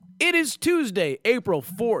It is Tuesday, April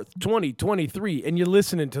 4th, 2023, and you're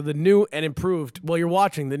listening to the new and improved, well, you're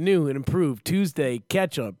watching the new and improved Tuesday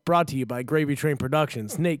Catch-Up, brought to you by Gravy Train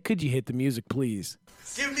Productions. Nate, could you hit the music, please?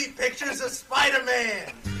 Give me pictures of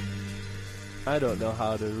Spider-Man! I don't know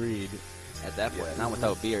how to read. At that point, not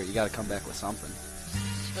without beer, you gotta come back with something.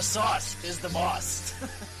 The sauce is the boss.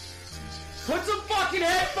 Put some fucking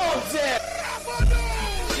headphones in!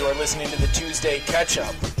 You are listening to the Tuesday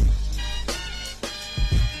Catch-Up.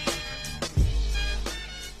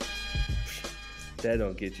 That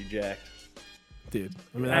don't get you jacked. Dude,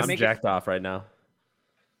 I'm jacked off right now.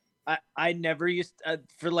 I never used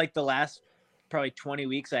for like the last probably 20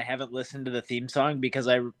 weeks I haven't listened to the theme song because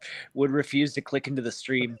I would refuse to click into the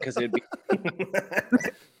stream because it'd be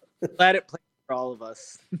glad it played for all of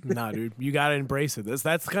us. Nah, dude, you gotta embrace it.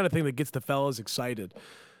 That's the kind of thing that gets the fellas excited.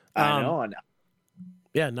 I know.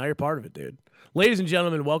 Yeah, now you're part of it, dude. Ladies and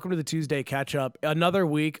gentlemen, welcome to the Tuesday Catch-Up. Another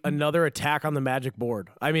week, another attack on the magic board.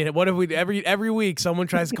 I mean, what if we every week someone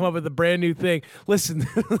tries to come up with a brand new thing? Listen,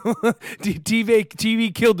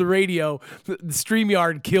 TV killed the radio, the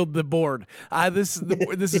StreamYard killed the board. This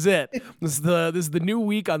is it. This is the new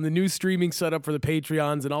week on the new streaming setup for the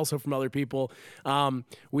Patreons and also from other people.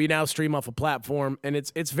 We now stream off a platform, and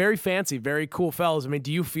it's very fancy, very cool, fellas. I mean,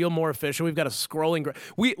 do you feel more official? We've got a scrolling.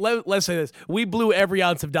 Let's say this: we blew every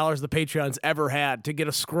ounce of dollars the Patreons ever had to get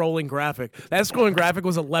a scrolling graphic. That scrolling graphic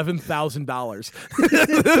was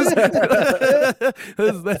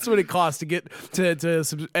 $11,000. That's what it costs to get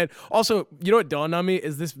to and also, you know what dawned on me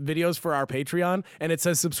is this video's for our Patreon, and it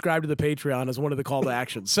says subscribe to the Patreon as one of the call to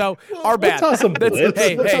actions. So our bad. Let's some blips.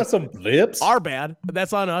 Hey, some blips. Our bad.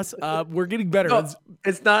 That's on us. We're getting better. No,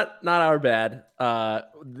 it's not our bad.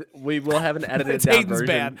 We will have an edited it's down Hayden's version.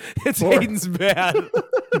 Bad. It's Hayden's bad.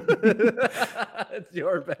 It's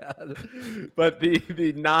your bad. But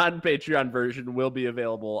the non-Patreon version will be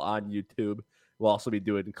available on YouTube. We'll also be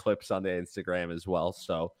doing clips on the Instagram as well.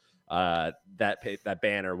 So that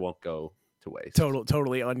banner won't go to waste.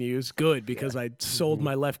 Totally unused. Good, because I sold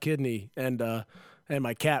my left kidney and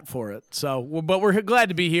my cat for it. So, but we're glad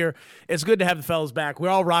to be here. It's good to have the fellas back. We're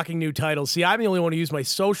all rocking new titles. See, I'm the only one who use my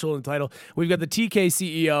social in the title. We've got the TK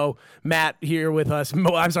CEO, Matt, here with us.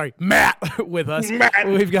 I'm sorry, Matt with us. Matt.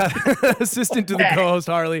 We've got assistant to the co-host,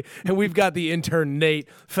 Harley, and we've got the intern, Nate.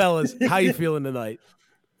 Fellas, how you feeling tonight?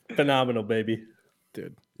 Phenomenal, baby.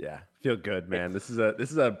 Dude. Yeah, feel good, man. This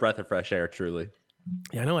is a breath of fresh air, truly.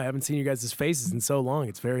 Yeah, I know. I haven't seen you guys' faces in so long.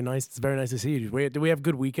 It's very nice. It's very nice to see you. Do we have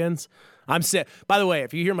good weekends? I'm sick. By the way,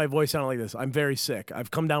 if you hear my voice sound like this, I'm very sick.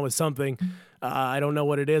 I've come down with something. I don't know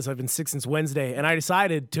what it is. I've been sick since Wednesday, and I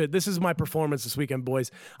decided to. This is my performance this weekend,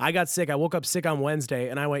 boys. I got sick. I woke up sick on Wednesday,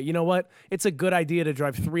 and I went, you know what? It's a good idea to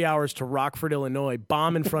drive 3 hours to Rockford, Illinois,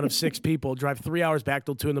 bomb in front of 6 people, drive 3 hours back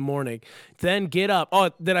till 2 in the morning, then get up.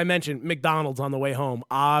 Oh, did I mention McDonald's on the way home?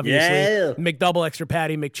 Obviously, yeah. McDouble extra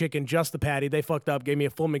patty, McChicken, just the patty. They fucked up, gave me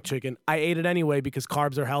a full McChicken. I ate it anyway because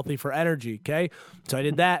carbs are healthy for energy. Okay, so I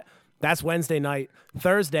did that. That's Wednesday night.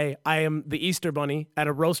 Thursday, I am the Easter Bunny at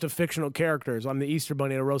a roast of fictional characters. I'm the Easter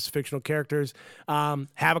Bunny at a roast of fictional characters. Have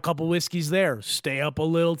a couple whiskeys there. Stay up a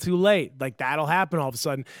little too late. Like, that'll happen all of a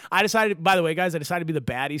sudden. I decided, by the way, guys, I decided to be the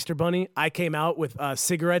bad Easter Bunny. I came out with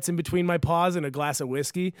cigarettes in between my paws and a glass of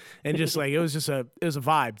whiskey. And just like, it was a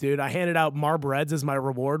vibe, dude. I handed out Marbreds as my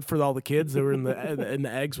reward for all the kids that were in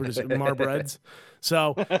the eggs were just Marbreds.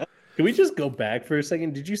 So... Can we just go back for a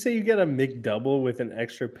second? Did you say you got a McDouble with an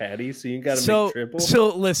extra patty? So you got a McTriple?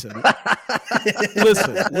 So listen.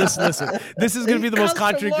 listen. This is going to be the most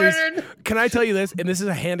contradictory. Can I tell you this? And this is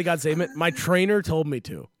a hand-to-God statement. My trainer told me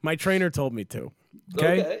to.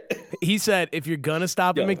 Okay? He said, if you're going to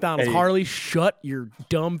stop at McDonald's, Harley, shut your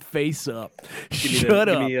dumb face up. Shut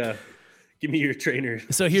up. Give me your trainer.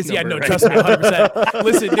 So here's, trust me, 100%.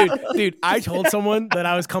 Listen, dude, I told someone that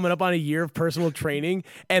I was coming up on a year of personal training,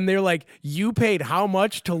 and they're like, you paid how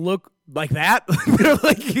much to look like that? They're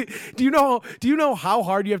like, do you know how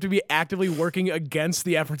hard you have to be actively working against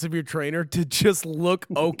the efforts of your trainer to just look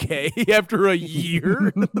okay after a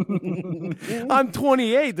year? I'm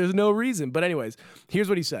 28. There's no reason. But anyways, here's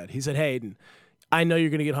what he said. He said, hey, Aiden, I know you're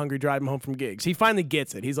going to get hungry driving home from gigs. He finally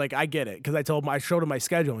gets it. He's like, I get it. Because I showed him my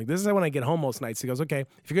schedule. I'm like, this is when I get home most nights. He goes, okay,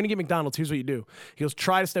 if you're going to get McDonald's, here's what you do. He goes,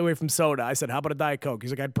 try to stay away from soda. I said, how about a Diet Coke?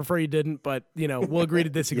 He's like, I'd prefer you didn't, but, we'll agree to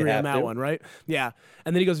disagree on that one, right? Yeah.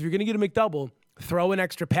 And then he goes, if you're going to get a McDouble, throw an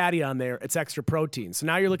extra patty on there. It's extra protein. So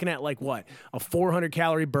now you're looking at like what? A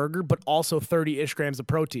 400-calorie burger, but also 30-ish grams of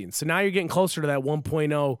protein. So now you're getting closer to that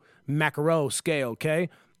 1.0 macro scale, okay?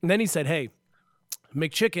 And then he said, hey,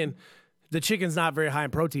 McChicken, the chicken's not very high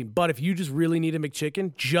in protein. But if you just really need a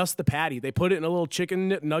McChicken, just the patty. They put it in a little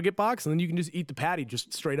chicken nugget box, and then you can just eat the patty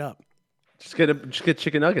just straight up. Just get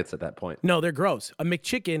chicken nuggets at that point. No, they're gross. A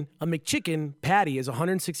McChicken patty is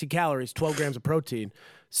 160 calories, 12 grams of protein.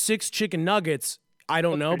 6 chicken nuggets, I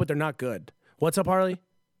don't know, but they're not good. What's up, Harley?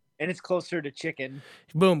 And it's closer to chicken.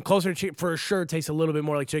 Boom, closer to chicken for sure. Tastes a little bit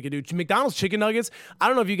more like chicken, dude. McDonald's chicken nuggets. I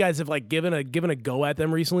don't know if you guys have like given a go at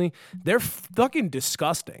them recently. They're fucking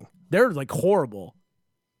disgusting. They're like horrible.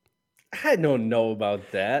 I don't know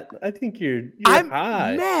about that. I think you're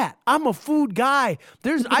high. Matt, I'm a food guy.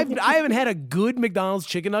 I haven't had a good McDonald's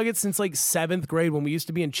chicken nugget since like 7th grade when we used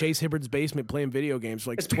to be in Chase Hibbard's basement playing video games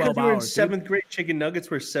for like It's 12 because you were in hours. 7th grade. Chicken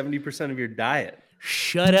nuggets were 70% of your diet.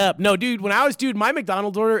 Shut up. No, dude, my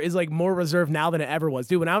McDonald's order is like more reserved now than it ever was.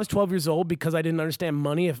 Dude, when I was 12 years old, because I didn't understand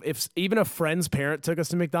money, if even a friend's parent took us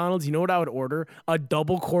to McDonald's, you know what I would order? A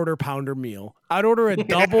double quarter pounder meal. I'd order a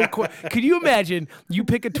double Could you imagine you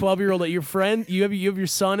pick a 12-year-old at your friend, you have your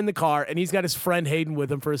son in the car, and he's got his friend Hayden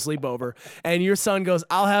with him for a sleepover, and your son goes,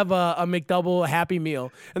 I'll have a McDouble Happy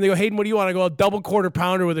Meal. And they go, Hayden, what do you want? I go, a double quarter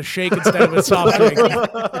pounder with a shake instead of a soft drink.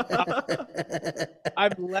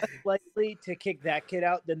 I'm less likely to kick that kid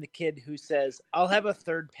out than the kid who says, I'll have a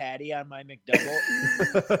third patty on my McDouble.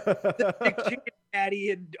 The chicken patty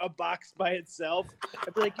in a box by itself.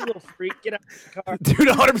 I'd be like, you little freak, get out of the car. Dude,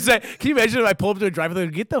 100%. Can you imagine if I pull up to a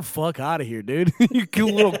drive-thru? Get the fuck out of here, dude. You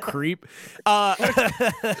cute little creep.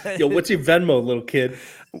 Yo, what's your Venmo, little kid?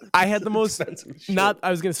 I had the most, Expensive I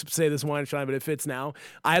was going to say this wine shine, but it fits now.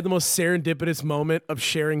 I had the most serendipitous moment of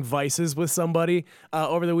sharing vices with somebody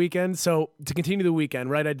over the weekend. So to continue the weekend,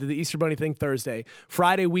 right, I did the Easter Bunny thing Thursday.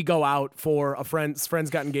 Friday, we go out for a friend's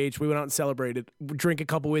got engaged. We went out and celebrated, drink a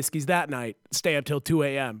couple whiskeys that night, stay up till 2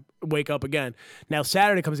 a.m., wake up again. Now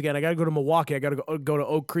Saturday comes again. I got to go to Milwaukee. I got to go to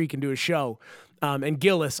Oak Creek and do a show. And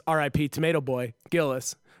Gillis, R.I.P. Tomato Boy,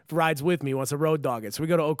 Gillis, rides with me, wants to road dog it. So we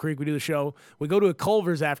go to Oak Creek, we do the show. We go to a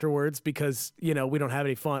Culver's afterwards because, we don't have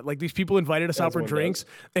any fun. Like, these people invited us out for drinks,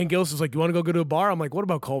 and Gillis was like, you want to go to a bar? I'm like, what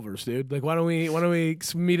about Culver's, dude? Like, why don't we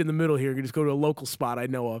meet in the middle here and just go to a local spot I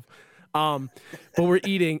know of? But we're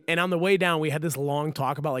eating, and on the way down, we had this long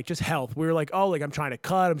talk about like just health. We were like, oh, like I'm trying to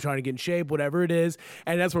cut, I'm trying to get in shape, whatever it is.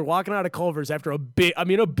 And as we're walking out of Culver's after a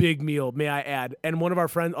big meal, may I add, and one of our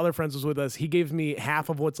other friends was with us. He gave me half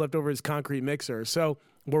of what's left over his concrete mixer. So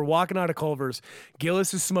we're walking out of Culver's.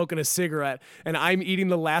 Gillis is smoking a cigarette, and I'm eating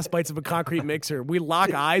the last bites of a concrete mixer. We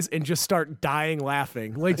lock eyes and just start dying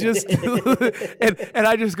laughing. Like, just and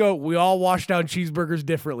I just go, we all wash down cheeseburgers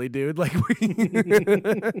differently, dude. Like,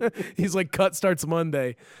 he's like, cut starts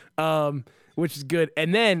Monday, which is good.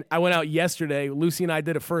 And then I went out yesterday. Lucy and I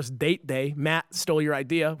did a first date day. Matt stole your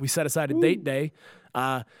idea. We set aside a date day.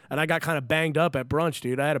 And I got kind of banged up at brunch,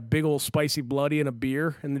 dude. I had a big old spicy bloody and a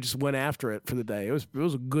beer, and then just went after it for the day. It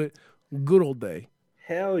was a good old day.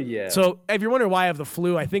 Hell yeah. So if you're wondering why I have the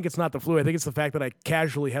flu, I think it's not the flu. I think it's the fact that I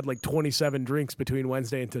casually had like 27 drinks between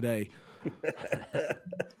Wednesday and today.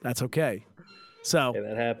 That's okay. So yeah,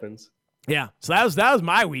 that happens. yeah. So that was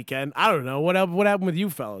my weekend. I don't know what happened with you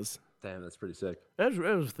fellas. Damn, that's pretty sick. It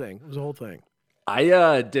was a thing. It was a whole thing.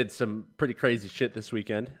 I did some pretty crazy shit this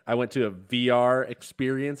weekend. I went to a VR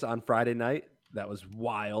experience on Friday night. That was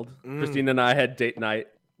wild. Christina and I had date night.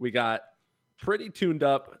 We got pretty tuned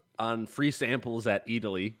up on free samples at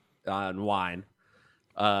Italy on wine.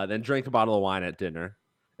 Then drank a bottle of wine at dinner.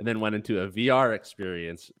 And then went into a VR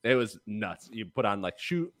experience. It was nuts. You put on like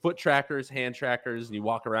foot trackers, hand trackers, and you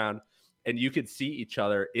walk around. And you could see each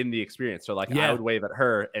other in the experience. So like I would wave at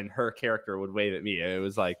her, and her character would wave at me. It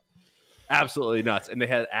was like absolutely nuts. And they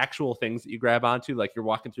had actual things that you grab onto, like you're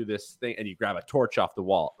walking through this thing and you grab a torch off the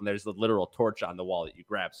wall, and there's the literal torch on the wall that you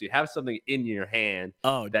grab. So you have something in your hand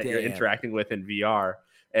you're interacting with in VR,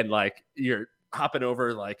 and like you're hopping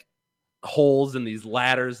over like holes in these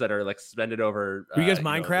ladders that are like suspended over. Were you guys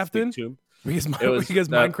Minecrafting? Were you guys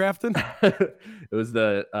Minecrafting? It was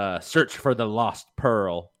the Search for the Lost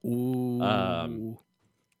Pearl. Ooh.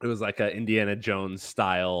 It was like a Indiana Jones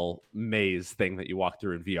style maze thing that you walk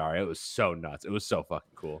through in VR. It was so nuts. It was so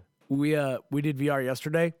fucking cool. We did VR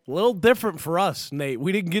yesterday. A little different for us, Nate.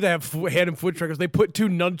 We didn't get to have hand and foot trackers. They put 2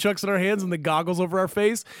 nunchucks in our hands and the goggles over our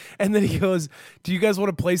face. And then he goes, do you guys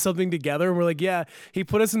want to play something together? And we're like, yeah. He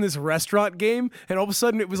put us in this restaurant game, and all of a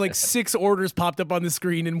sudden it was like 6 orders popped up on the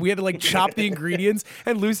screen, and we had to like chop the ingredients.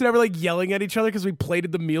 And Lucy and I were like yelling at each other because we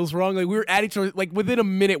plated the meals wrong. Like, we were at each other, like within a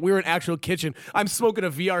minute, we were in actual kitchen. I'm smoking a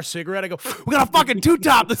VR cigarette. I go, we got a fucking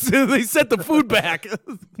 2-top. They sent the food back.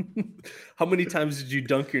 How many times did you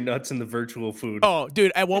dunk your nuts nuts in the virtual food. Oh,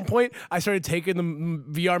 dude, at one point, I started taking the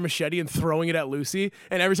VR machete and throwing it at Lucy,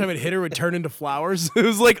 and every time it hit her, it would turn into flowers. It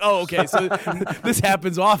was like, oh, okay, so this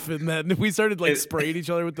happens often. Then we started like spraying each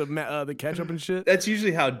other with the ketchup and shit. That's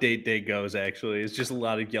usually how date day goes, actually. It's just a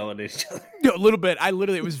lot of yelling at each other. A little bit.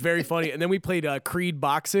 It was very funny. And then we played Creed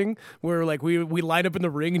boxing, where like we lined up in the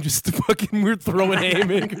ring and just we were throwing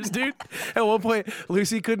haymakers, dude. At one point,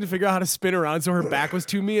 Lucy couldn't figure out how to spin around, so her back was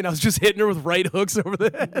to me, and I was just hitting her with right hooks over the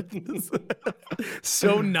head.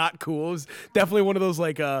 So not cool. It was definitely one of those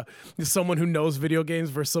like someone who knows video games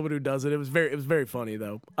versus someone who doesn't. It was very funny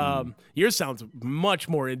though. Yours sounds much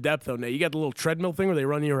more in depth though. Nate, you got the little treadmill thing where they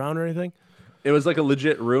run you around or anything? It was like a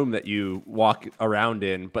legit room that you walk around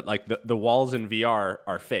in, but like the walls in VR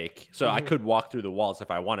are fake. So I could walk through the walls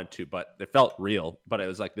if I wanted to, but it felt real. But it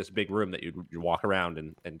was like this big room that you'd walk around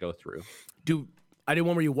and go through. Dude, I did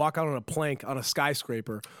one where you walk out on a plank on a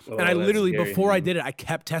skyscraper. Oh, and I literally, scary. before I did it, I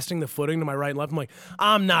kept testing the footing to my right and left. I'm like,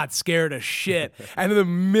 I'm not scared of shit. And then the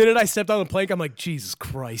minute I stepped on the plank, I'm like, Jesus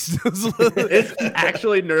Christ. It's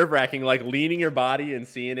actually nerve-wracking, like leaning your body and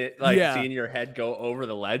seeing it, like seeing your head go over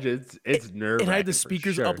the ledge. It's nerve-wracking. And I had the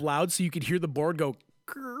speakers up loud so you could hear the board go,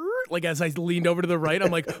 like as I leaned over to the right,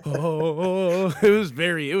 I'm like, oh, it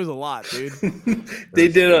was a lot, dude. They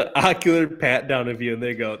did an ocular pat down of you, and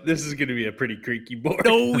they go, "This is going to be a pretty creaky board."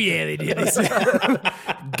 Oh yeah, they did. They said,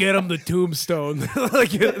 get him the tombstone.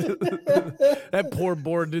 Like that poor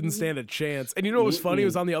board didn't stand a chance. And you know what was funny? It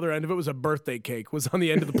was on the other end of it was a birthday cake. Was on the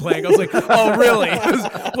end of the plank. I was like, oh really?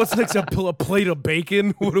 What's next? A plate of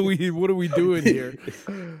bacon? What are we doing here?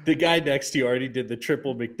 The guy next to you already did the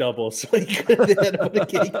triple McDouble, so he could have had a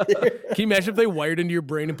cake there. Can you imagine if they wired into your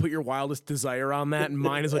brain and put your wildest desire on that, and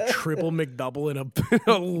mine is a triple McDouble and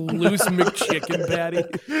a loose McChicken patty?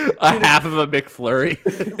 A half of a McFlurry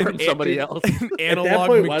from somebody else. Analog At that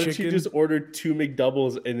point, McChicken. why don't you just order 2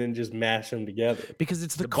 McDoubles and then just mash them together? Because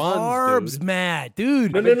it's the buns, carbs, dude. Matt,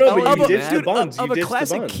 dude. No, but you Of ditched the dude, buns. of You a ditched the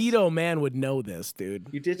classic buns. keto man would know this, dude.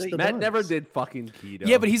 You ditched the Matt buns. never did fucking keto.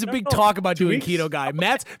 Yeah, but he's a big talk about 2 doing weeks. keto guy.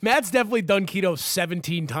 Matt's definitely done keto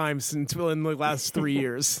 17 times in the last 3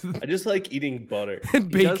 years. I just like eating butter.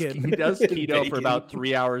 And bacon. He does keto for Bacon. about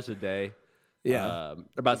 3 hours a day. Yeah.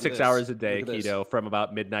 About 6 hours a day Look at this. keto from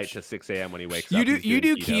about midnight to 6 a.m. when he wakes You up. do He's you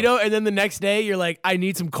do doing keto, and then the next day you're like, I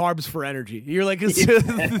need some carbs for energy. You're like,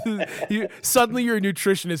 suddenly you're a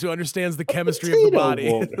nutritionist who understands the chemistry of the potato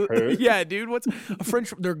body. won't hurt. Yeah, dude. What's a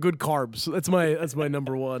French? They're good carbs. That's my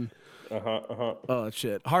number one. Oh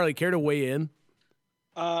shit, Harley, care to weigh in?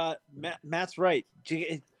 Matt's right.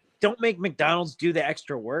 Don't make McDonald's do the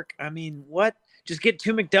extra work. I mean, what? Just get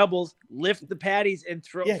 2 McDoubles, lift the patties, and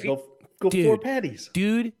throw. Yeah, go Dude. 4 patties.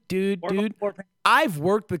 Dude. I've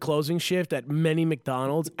worked the closing shift at many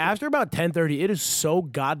McDonald's. After about 10:30, it is so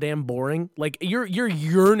goddamn boring. Like you're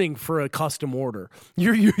yearning for a custom order.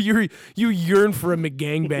 You yearn for a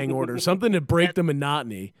McGangbang order, something to break the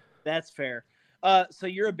monotony. That's fair. So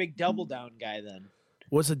you're a big double down guy then.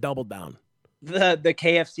 What's a double down? The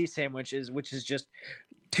KFC sandwiches, which is just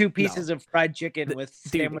 2 pieces of fried chicken with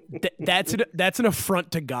Dude, sandwich. that's an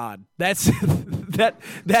affront to God. That's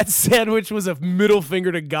that sandwich was a middle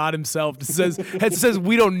finger to God himself. It says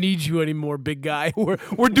we don't need you anymore, big guy.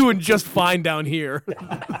 We're doing just fine down here.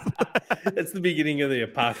 That's the beginning of the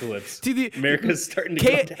apocalypse. See, America's starting to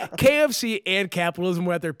go down. KFC and capitalism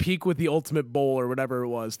were at their peak with the Ultimate Bowl or whatever it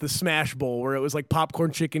was, the Smash Bowl, where it was like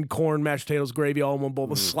popcorn, chicken, corn, mashed potatoes, gravy, all in one bowl.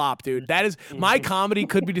 The slop, dude. That is my comedy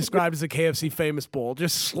could be described as a KFC famous bowl.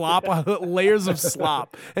 Just slop, layers of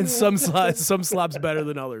slop, and some slop's better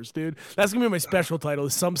than others, dude. That's gonna be my special title.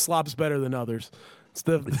 Is some slop's better than others.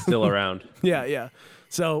 It's still around. Yeah.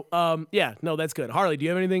 So, no, that's good. Harley, do you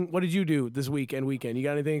have anything? What did you do this weekend? You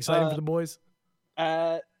got anything exciting for the boys?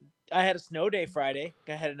 I had a snow day Friday.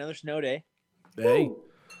 I had another snow day. Hey, you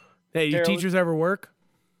Daryl- teachers ever work?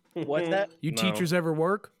 What's that? You No. teachers ever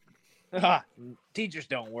work? Teachers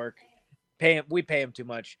don't work. We pay them too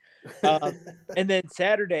much. And then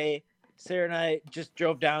Saturday, Sarah and I just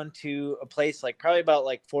drove down to a place like probably about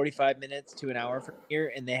like 45 minutes to an hour from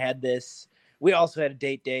here, and they had this. We also had a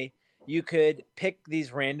date day. You could pick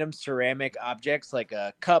these random ceramic objects like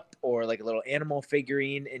a cup or like a little animal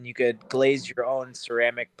figurine, and you could glaze your own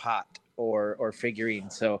ceramic pot or figurine.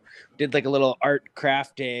 So did like a little art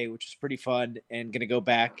craft day, which was pretty fun, and gonna go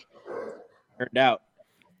back. Turned out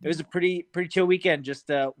it was a pretty chill weekend, just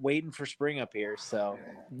waiting for spring up here. So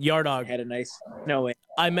Yard dog. had a nice snow in.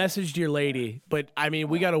 I messaged your lady, but I mean,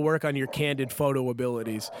 we got to work on your candid photo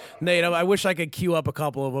abilities. Nate, I wish I could queue up a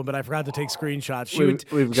couple of them, but I forgot to take screenshots.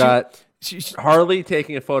 We've got Harley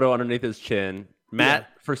taking a photo underneath his chin. Matt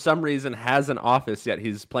for some reason has an office, yet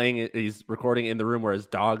he's recording in the room where his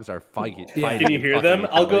dogs are fighting. Can you hear them?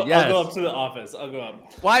 I'll go up to the office. I'll go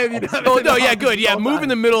up. Why have you done? Oh no, yeah, good. Yeah, move in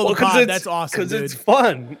the middle of the pod. That's awesome, because dude. it's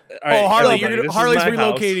fun. Oh, Harley, Harley's my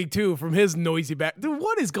relocating house. too from his noisy back. Dude,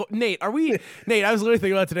 what is going? Nate, are we? Nate, I was literally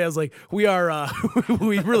thinking about today. I was like, we are.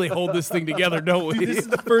 We really hold this thing together, don't we? Dude, this is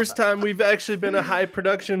the first time we've actually been a high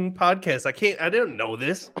production podcast. I didn't know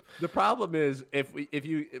this. The problem is if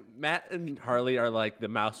Matt and Harley are like the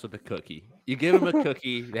mouse with a cookie. You give them a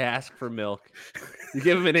cookie, they ask for milk. You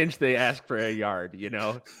give them an inch, they ask for a yard. You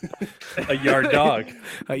know, a yard dog.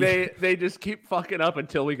 They just keep fucking up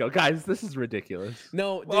until we go, guys. This is ridiculous.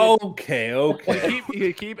 No, dude. Okay.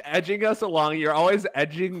 You keep edging us along. You're always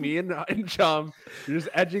edging me and Chum. You're just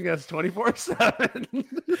edging us 24/7.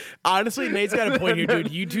 Honestly, Nate's got a point here,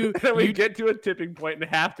 dude. You two, we get to a tipping point and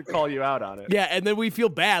have to call you out on it. Yeah, and then we feel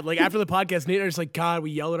bad. Like after the podcast, Nate and I are just like, God,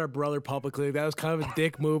 we yelled at our brother publicly. That was kind of a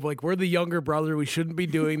dick move. Like we're the younger brother, we shouldn't be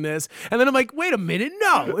doing this. And then I'm like, wait a minute,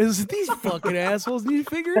 no, it's these fucking assholes need to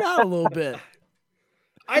figure it out a little bit.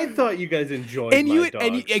 I thought you guys enjoyed and my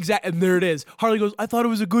dogs. And there it is. Harley goes, I thought it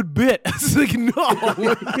was a good bit. It's like, no.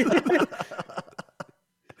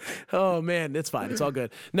 Oh man, it's fine. It's all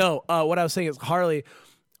good. No, what I was saying is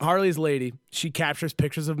Harley's lady, she captures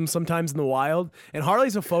pictures of him sometimes in the wild. And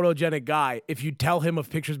Harley's a photogenic guy if you tell him of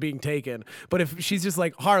pictures being taken. But if she's just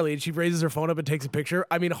like Harley and she raises her phone up and takes a picture,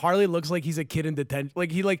 I mean, Harley looks like he's a kid in detention.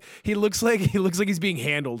 He looks like he's being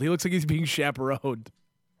handled. He looks like he's being chaperoned.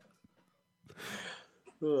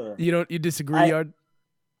 You disagree, Yard?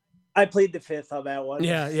 I plead the fifth on that one.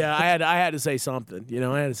 Yeah. I had to say something.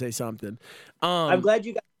 I had to say something. I'm glad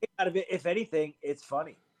you got out of it. If anything, it's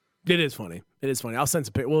funny. It is funny. I'll send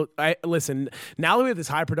some pictures. Well, listen. Now that we have this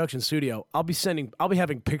high production studio, I'll be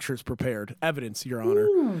having pictures prepared, evidence, Your Honor.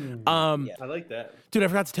 I like that, dude. I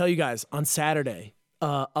forgot to tell you guys on Saturday,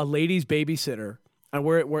 a lady's babysitter. And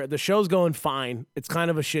we're the show's going fine. It's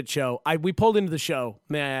kind of a shit show. We pulled into the show.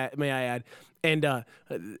 May I add? And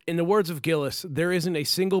in the words of Gillis, there isn't a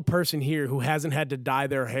single person here who hasn't had to dye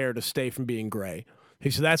their hair to stay from being gray.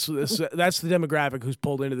 So that's the demographic who's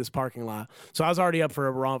pulled into this parking lot. So I was already up for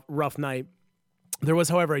a rough night. There was,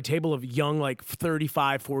 however, a table of young, like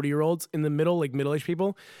 35, 40-year-olds in the middle, like middle-aged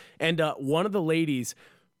people. And one of the ladies,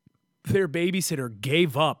 their babysitter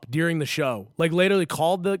gave up during the show. Like literally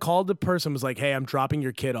called the person, was like, hey, I'm dropping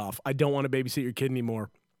your kid off. I don't want to babysit your kid anymore.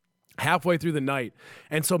 Halfway through the night.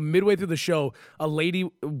 And so midway through the show, a lady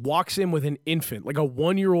walks in with an infant, like a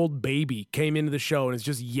 1-year-old baby came into the show and is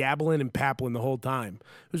just yabbling and pappling the whole time.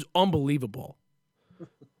 It was unbelievable.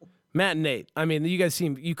 Matt and Nate, I mean, you guys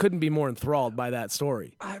you couldn't be more enthralled by that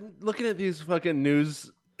story. I'm looking at these fucking news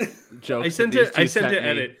jokes. I sent it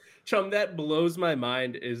edit. Chum, that blows my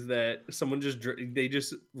mind is that someone just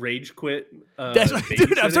rage quit. That's right,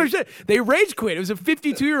 dude. I'm sorry. They rage quit. It was a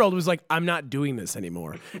 52-year-old who was like, I'm not doing this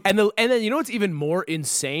anymore. And then you know what's even more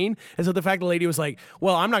insane is that the fact the lady was like,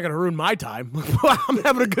 well, I'm not going to ruin my time. I'm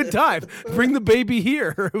having a good time. Bring the baby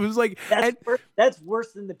here. It was like that's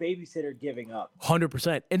worse than the babysitter giving up.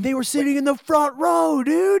 100%. And they were sitting in the front row,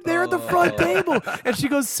 dude. They're at the front table. And she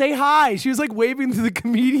goes, say hi. She was like waving to the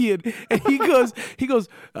comedian. And he goes,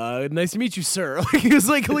 nice to meet you, sir. He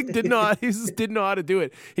didn't know how to do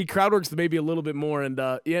it. He crowd works the baby a little bit more, and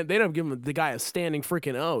they ended up giving the guy a standing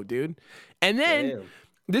freaking O, dude. And then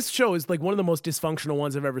this show is like one of the most dysfunctional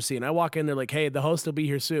ones I've ever seen. I walk in, they're like, hey, the host will be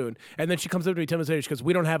here soon. And then she comes up to me 10 minutes later, she goes,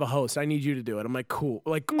 we don't have a host. I need you to do it. I'm like, cool.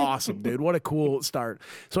 Like, awesome, dude. What a cool start.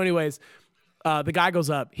 So anyways, the guy goes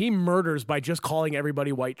up. He murders by just calling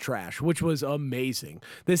everybody white trash, which was amazing.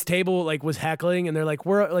 This table was heckling, and they're like,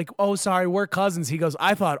 "We're like, oh, sorry, we're cousins." He goes,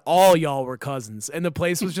 "I thought all y'all were cousins," and the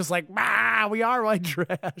place was just like, we are white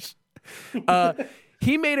trash."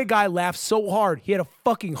 He made a guy laugh so hard he had a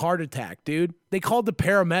fucking heart attack, dude. They called the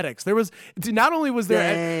paramedics. Not only was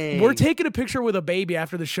there, we're taking a picture with a baby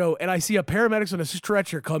after the show, and I see a paramedics on a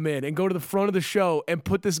stretcher come in and go to the front of the show and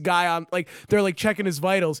put this guy on, they're checking his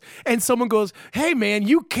vitals, and someone goes, hey man,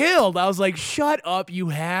 you killed. I was like, shut up, you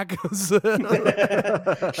hack.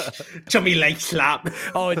 Chummy like slap.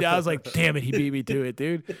 Oh, and I was like, damn it, he beat me to it,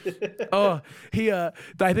 dude. Oh, I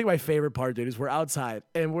think my favorite part, dude, is we're outside,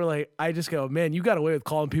 and we're like, I just go, man, you got away with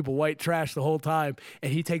calling people white trash the whole time,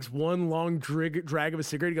 and he takes one long drag of a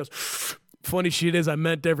cigarette. He goes, funny shit is I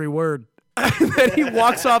meant every word. And then he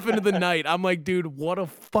walks off into the night. I'm like, dude, what a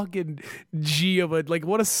fucking G of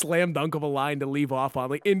what a slam dunk of a line to leave off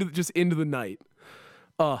on, into the night.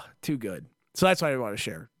 Oh, too good. So that's what I want to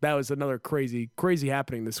share. That was another crazy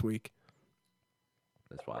happening this week.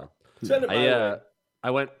 That's wild.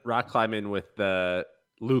 I went rock climbing with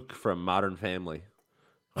Luke from Modern Family.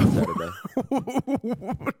 on Saturday.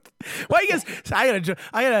 Why you guys?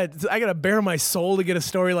 I gotta bare my soul to get a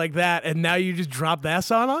story like that, and now you just drop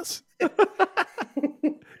this on us.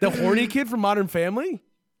 The horny kid from Modern Family.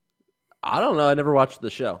 I don't know. I never watched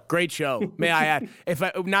the show. Great show. May I add?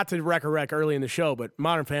 Not to wreck early in the show, but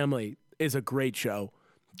Modern Family is a great show.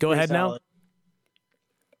 Go ahead now.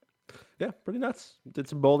 Yeah, pretty nuts. Did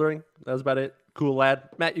some bouldering. That was about it. Cool lad.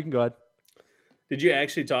 Matt, you can go ahead. Did you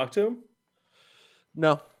actually talk to him?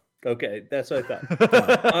 No. Okay, that's what I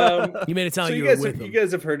thought. You made it sound so like you you were guys with have, him. you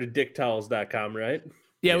guys have heard of dicktowels.com, right?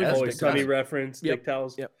 Yeah, we Yes, Always Sunny reference, Yep. Dick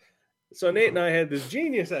Towels. Yep. So Nate and I had this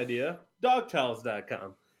genius idea,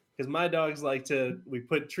 dogtowels.com. Because my dogs we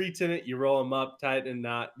put treats in it, you roll them up, tie it in a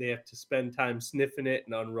knot. They have to spend time sniffing it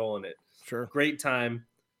and unrolling it. Sure. Great time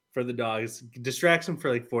for the dogs. Distracts them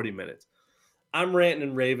for like 40 minutes. I'm ranting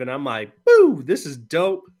and raving. I'm like, boo, this is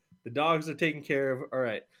dope. The dogs are taken care of. All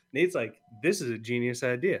right. Nate's like, this is a genius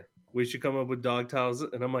idea. We should come up with dog towels.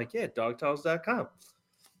 And I'm like, yeah, dogtowels.com.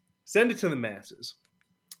 Send it to the masses.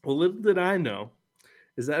 Well, little did I know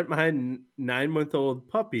is that my 9-month-old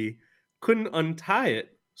puppy couldn't untie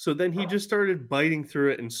it. So then he just started biting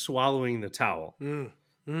through it and swallowing the towel.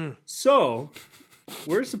 So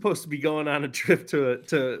we're supposed to be going on a trip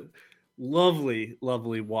to lovely,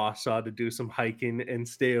 lovely Wausau to do some hiking and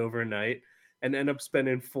stay overnight and end up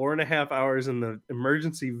spending 4.5 hours in the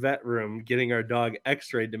emergency vet room getting our dog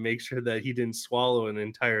x-rayed to make sure that he didn't swallow an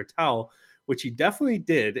entire towel, which he definitely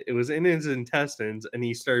did. It was in his intestines and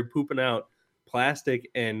he started pooping out plastic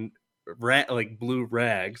and blue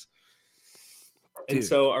rags. And Dude.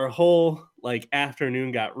 so our whole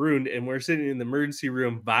afternoon got ruined, and we're sitting in the emergency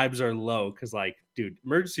room. Vibes are low because, dude,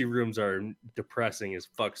 emergency rooms are depressing as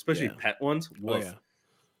fuck, especially pet ones. Woof. Oh,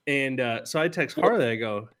 yeah. And so I text Harley. I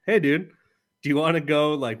go, "Hey, dude, do you want to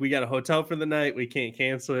go? We got a hotel for the night. We can't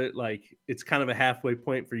cancel it. It's kind of a halfway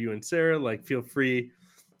point for you and Sarah. Feel free.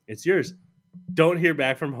 It's yours." Don't hear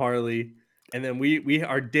back from Harley, and then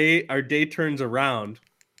our day turns around.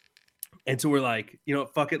 And so we're like,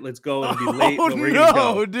 fuck it, let's go. It'll be late, but we're gonna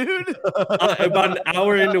go. Dude. About an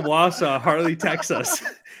hour into Wausau, Harley texts us,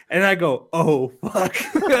 and I go, "Oh fuck!"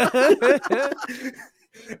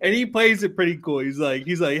 And he plays it pretty cool. He's like,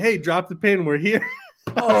 "Hey, drop the pin. We're here."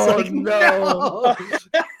 Oh no!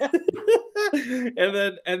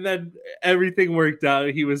 and then everything worked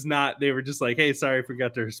out. He was not. They were just like, "Hey, sorry, I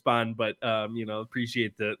forgot to respond, but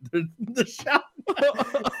appreciate the shot."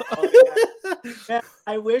 Man,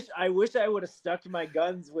 I wish I would have stuck to my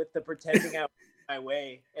guns with the pretending out my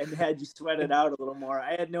way and had you sweat it out a little more.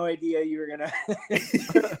 I had no idea you were gonna.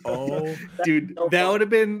 Oh, dude, that would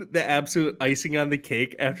have been the absolute icing on the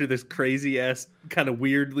cake after this crazy ass, kind of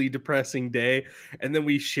weirdly depressing day, and then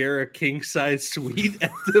we share a king size suite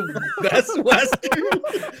at the Best Western.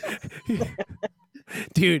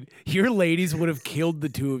 Dude, your ladies would have killed the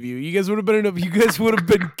two of you. You guys would have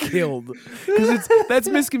been killed because that's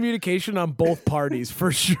miscommunication on both parties for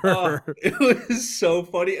sure. It was so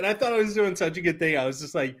funny, and I thought I was doing such a good thing. I was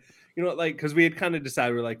just like, because we had kind of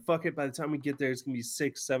decided we're like, fuck it. By the time we get there, it's gonna be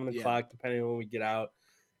 6-7 o'clock, depending on when we get out.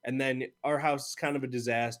 And then our house is kind of a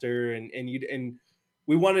disaster, and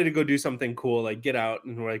we wanted to go do something cool, get out,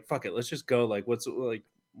 and we're like, fuck it, let's just go.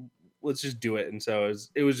 Let's just do it. And so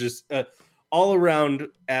it was just. All around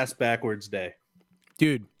ass backwards day.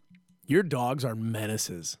 Dude, your dogs are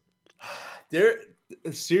menaces. They're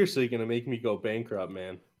seriously gonna make me go bankrupt,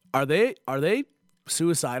 man. Are they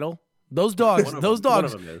suicidal? Those dogs, One of those them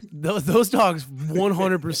dogs, is. those dogs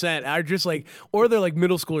 100% are just or they're like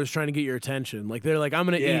middle schoolers trying to get your attention. They're like, I'm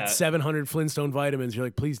going to eat 700 Flintstone vitamins. You're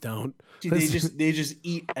like, please don't. Dude, they just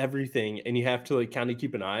eat everything, and you have to kind of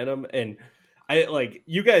keep an eye on them. And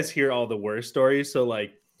you guys hear all the worst stories. So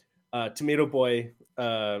Tomato Boy,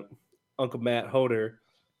 Uncle Matt Hoder,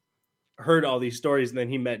 heard all these stories, and then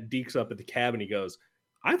he met Deeks up at the cabin. He goes,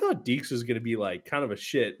 "I thought Deeks was going to be kind of a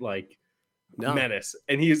shit menace,"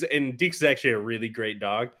 and Deeks is actually a really great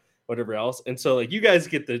dog, whatever else. And so you guys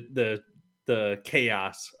get the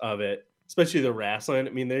chaos of it, especially the wrestling.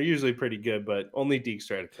 I mean, they're usually pretty good, but only Deeks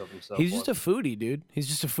try to kill himself. He's just a foodie, dude. He's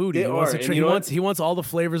just a foodie. They He wants all the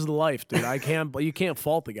flavors of the life, dude. You can't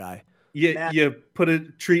fault the guy. You put a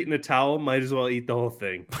treat in a towel, might as well eat the whole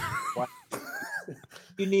thing.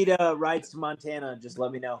 You need rides to Montana, just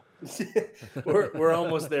let me know. We're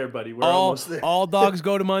almost there, buddy. We're all, almost there. all dogs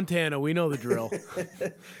go to Montana. We know the drill.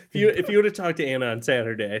 If you would have talked to Anna on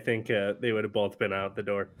Saturday, I think they would have both been out the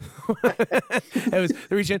door. It was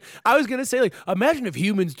the reach in. I was gonna say, like, imagine if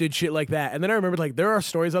humans did shit like that. And then I remembered, like, there are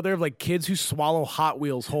stories out there of like kids who swallow Hot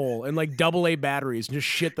Wheels whole and like AA batteries and just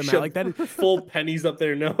shit them out like that. Full pennies up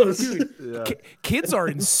their nose. Dude, kids are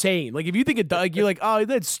insane. Like, if you think a dog, you're like, oh,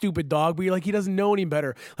 that stupid dog, but you're like, he doesn't know any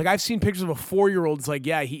better. Like, I've seen pictures of a 4-year-old. It's like,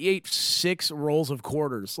 yeah, he ate 6 rolls of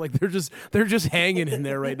quarters. Like, they're just hanging in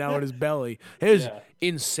there right now in his belly. It is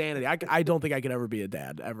insanity. I don't think I could ever be a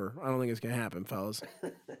dad ever. I don't think it's gonna happen, fellas.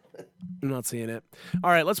 I'm not seeing it. All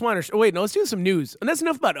right, let's wind our. Wait, no, let's do some news. And that's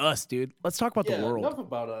enough about us, dude. Let's talk about the world. Enough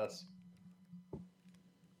about us.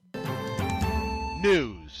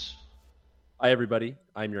 News. Hi, everybody.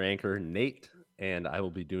 I'm your anchor, Nate, and I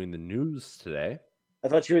will be doing the news today. I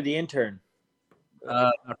thought you were the intern.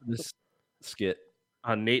 Not for this skit.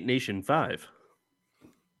 On Nate Nation 5.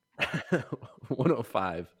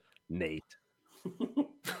 105, Nate.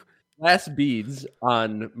 Glass beads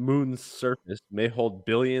on moon's surface may hold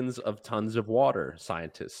billions of tons of water,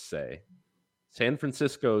 scientists say. San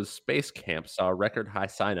Francisco's space camp saw record high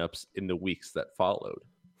signups in the weeks that followed.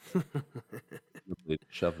 They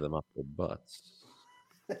shove them up their butts.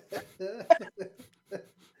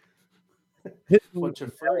 Bunch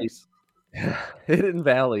of furries. Hidden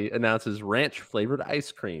Valley announces ranch-flavored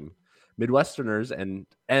ice cream. Midwesterners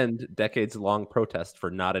end decades-long protest for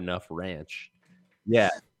not enough ranch. Yeah,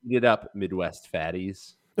 eat it up, Midwest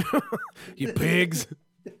fatties. You pigs.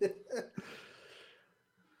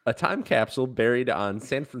 A time capsule buried on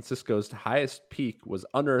San Francisco's highest peak was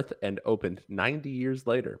unearthed and opened 90 years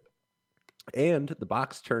later. And the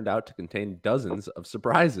box turned out to contain dozens of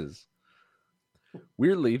surprises.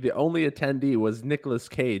 Weirdly, the only attendee was Nicolas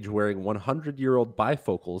Cage wearing 100-year-old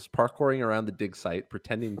bifocals, parkouring around the dig site,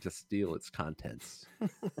 pretending to steal its contents.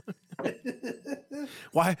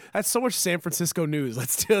 Why? That's so much San Francisco news.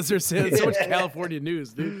 There's so much California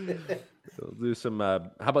news, dude. We'll do some.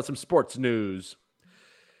 How about some sports news?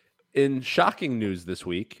 In shocking news this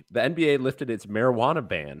week, the NBA lifted its marijuana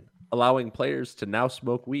ban, allowing players to now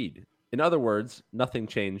smoke weed. In other words, nothing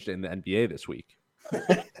changed in the NBA this week.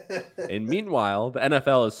 And meanwhile, the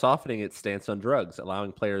NFL is softening its stance on drugs,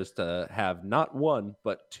 allowing players to have not 1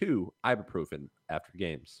 but 2 ibuprofen after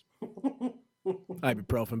games.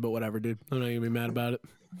 Ibuprofen, but whatever, dude. I'm not gonna be mad about it.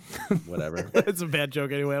 Whatever. It's a bad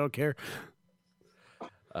joke anyway. I don't care.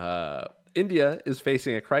 India is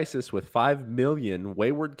facing a crisis with 5 million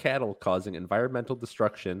wayward cattle causing environmental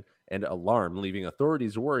destruction and alarm, leaving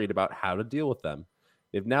authorities worried about how to deal with them.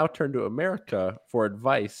 They've now turned to America for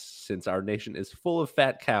advice since our nation is full of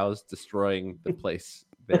fat cows destroying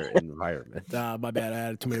their environment. My bad. I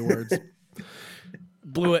added too many words.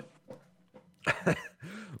 Blew it.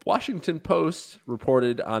 Washington Post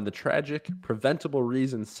reported on the tragic, preventable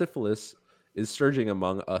reason syphilis is surging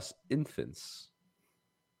among us infants.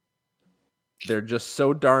 They're just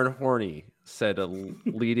so darn horny, said a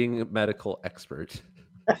leading medical expert.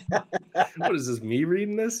 What is this? Me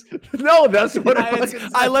reading this? No, that's what I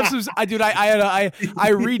left some. I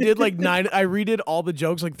redid like 9. I redid all the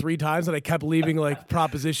jokes like 3 times, and I kept leaving like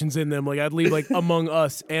propositions in them. Like I'd leave like among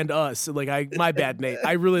us and us. Like my bad, Nate.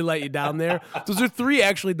 I really let you down there. Those are 3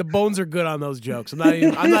 actually. The bones are good on those jokes. I'm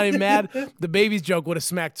not even mad. The baby's joke would have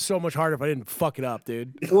smacked so much harder if I didn't fuck it up,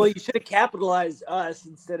 dude. Well, you should have capitalized us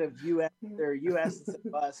instead of US or US instead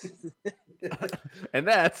of us. And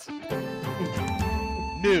that's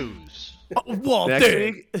News. Well,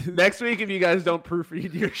 next week, if you guys don't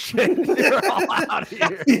proofread your shit, you're all out of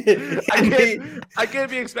here. I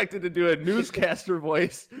can't be expected to do a newscaster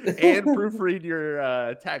voice and proofread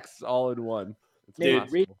your texts all in one.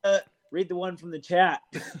 Dude, read the one from the chat.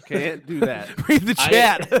 Can't do that. Read the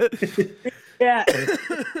chat.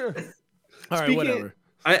 All right, Speaking whatever.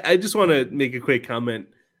 I just want to make a quick comment.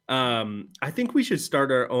 I think we should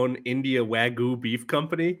start our own India Wagyu beef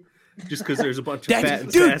company. Just because there's a bunch of fat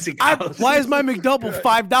and sassy cows. Why is my McDouble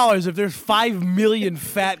 $5 if there's 5 million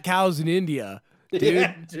fat cows in India? Dude.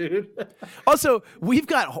 Yeah, dude. Also, we've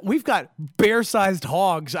got bear-sized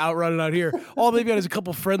hogs out running out here. All they've got is a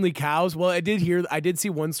couple friendly cows. Well, I did see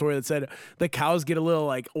one story that said the cows get a little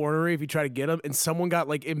like ornery if you try to get them, and someone got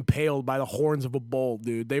like impaled by the horns of a bull,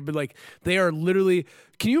 dude. They are literally.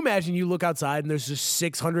 Can you imagine? You look outside and there's just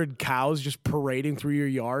 600 cows just parading through your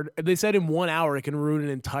yard. And they said in 1 hour it can ruin an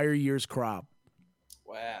entire year's crop.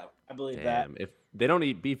 Wow, I believe Damn, if they don't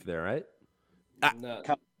eat beef there, right? No.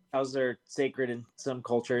 Cows are sacred in some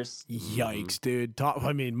cultures. Yikes, dude.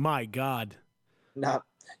 I mean, my God. Not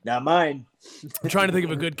Not mine. I'm trying to think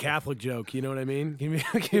of a good Catholic joke. You know what I mean? Give me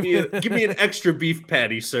Give me an extra beef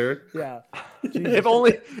patty, sir. yeah. If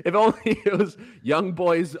only it was young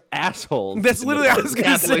boys assholes. That's literally what I was gonna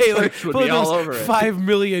Catholic say. Like, Church would well, be there all was over it. 5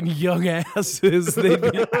 million young asses.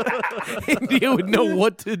 India would know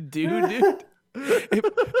what to do, dude.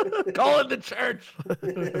 Call it the church.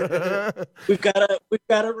 We've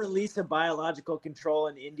got to release a biological control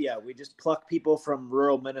in India. We just pluck people from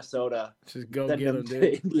rural Minnesota. Just go Send get them them, to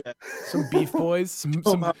dude. India. Some beef boys. Some,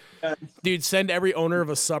 Oh my God. dude, send every owner of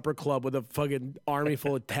a supper club with a fucking army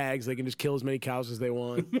full of tags. They can just kill as many cows as they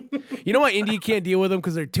want. You know why India can't deal with them?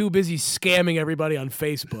 Because they're too busy scamming everybody on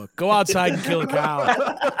Facebook. Go outside and kill a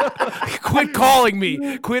cow. Quit calling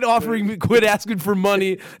me. Quit offering me. Quit asking for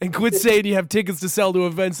money. And quit saying you have tickets to sell to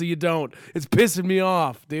events that you don't. It's pissing me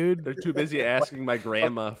off, dude. They're too busy asking my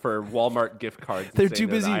grandma for Walmart gift cards. and They're saying too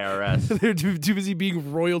busy. The IRS. They're too busy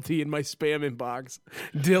being royalty in my spam inbox,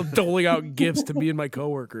 doling out gifts to me and my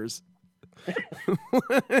coworkers.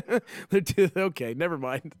 Okay, never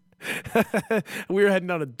mind. We were heading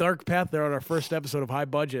down a dark path there on our first episode of High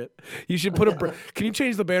Budget. You should put can you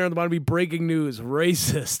change the banner on the bottom? Be breaking news,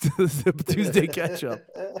 racist. Tuesday catch up,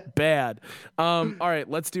 bad. All right,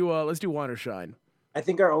 let's do wine or shine. I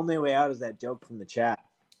think our only way out is that joke from the chat.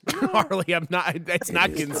 Harley, I'm not. It's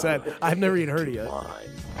not getting said. I've never even heard it yet. Or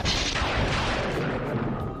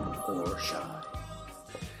shine.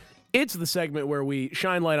 It's the segment where we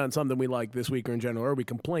shine light on something we like this week or in general, or we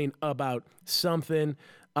complain about something.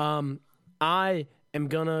 I am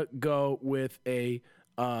gonna go with a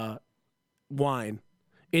wine.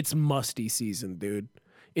 It's musty season, dude.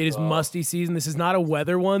 It is musty season. This is not a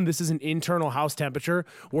weather one. This is an internal house temperature.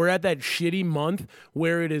 We're at that shitty month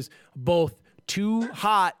where it is both too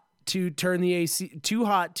hot to turn the AC, too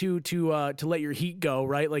hot to let your heat go,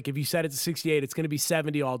 right? Like if you set it to 68, it's going to be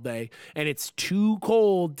 70 all day, and it's too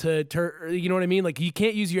cold to turn, you know what I mean? Like you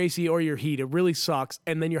can't use your AC or your heat. It really sucks,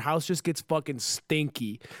 and then your house just gets fucking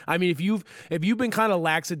stinky. I mean, if you've been kind of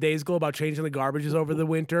lackadaisical about changing the garbages over the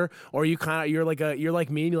winter, or you're like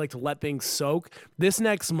me and you like to let things soak, this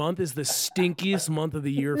next month is the stinkiest month of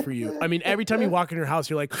the year for you. I mean, every time you walk in your house,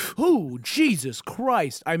 you're like, oh, Jesus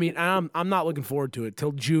Christ. I mean, I'm not looking forward to it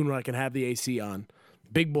till June when I can have the AC on.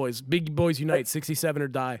 Big boys unite, 67 or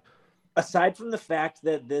die. Aside from the fact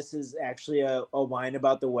that this is actually a wine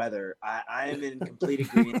about the weather, I am in complete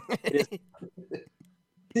agreement.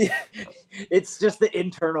 It's just the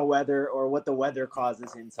internal weather or what the weather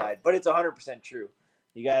causes inside, but it's 100% true.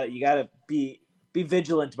 You gotta be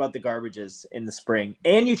vigilant about the garbages in the spring,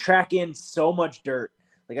 and you track in so much dirt.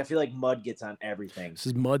 Like I feel like mud gets on everything. This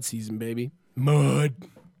is mud season, baby. Mud.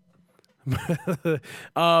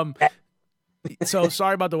 So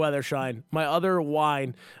sorry about the weather, Shine. My other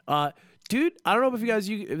wine, dude. I don't know if you guys,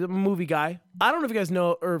 I'm a movie guy. I don't know if you guys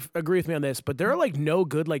know or agree with me on this, but there are like no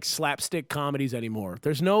good like slapstick comedies anymore.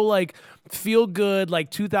 There's no like feel good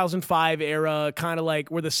like 2005 era kind of like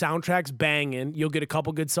where the soundtrack's banging. You'll get a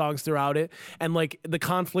couple good songs throughout it, and like the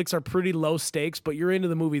conflicts are pretty low stakes, but you're into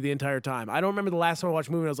the movie the entire time. I don't remember the last time I watched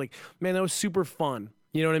a movie and I was like, man, that was super fun.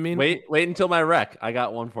 You know what I mean? Wait until my rec. I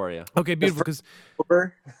got one for you. Okay, beautiful. Because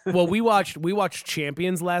well, we watched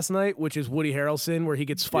Champions last night, which is Woody Harrelson, where he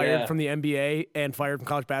gets fired from the NBA and fired from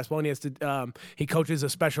college basketball, and he has to he coaches a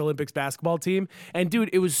Special Olympics basketball team. And dude,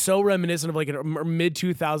 it was so reminiscent of like a mid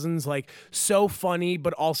 2000s, like so funny,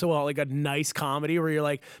 but also like a nice comedy where you're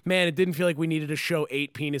like, man, it didn't feel like we needed to show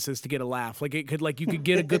 8 penises to get a laugh. Like it could you could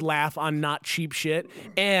get a good laugh on not cheap shit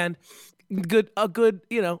and. A good,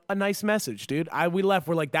 a nice message, dude. We left.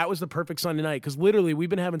 We're like, that was the perfect Sunday night because literally we've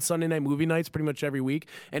been having Sunday night movie nights pretty much every week,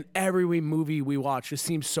 and every movie we watch just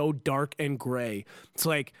seems so dark and gray. It's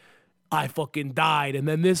like I fucking died, and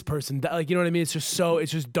then this person died. Like, you know what I mean? It's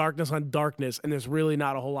just darkness on darkness, and there's really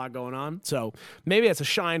not a whole lot going on. So maybe that's a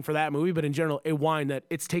shine for that movie, but in general, a wine that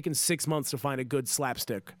it's taken 6 months to find a good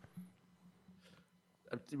slapstick.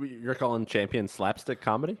 You're calling Champion slapstick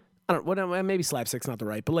comedy? I don't. Maybe slapstick's not the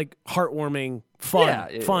right, but like heartwarming,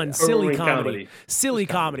 fun, silly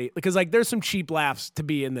comedy. Because like there's some cheap laughs to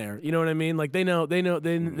be in there. You know what I mean? Like they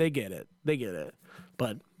get it.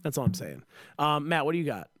 But that's all I'm saying. Matt, what do you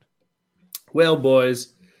got? Well,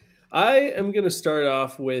 boys, I am gonna start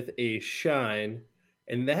off with a shine,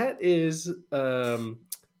 and that is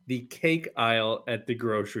the cake aisle at the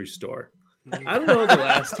grocery store. I don't know the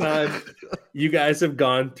last time you guys have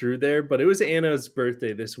gone through there, but it was Anna's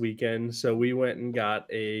birthday this weekend. So we went and got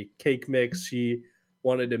a cake mix. She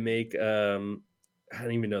wanted to make, I don't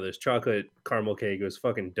even know this, chocolate caramel cake. It was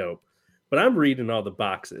fucking dope. But I'm reading all the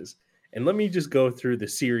boxes. And let me just go through the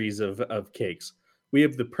series of cakes. We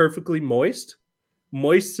have the perfectly moist,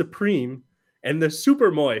 moist supreme, and the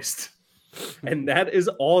super moist. And that is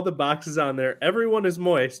all the boxes on there. Everyone is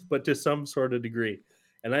moist, but to some sort of degree.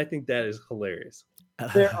 And I think that is hilarious.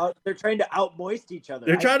 They're trying to out moist each other.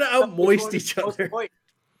 They're trying to out moist each other.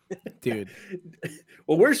 Dude.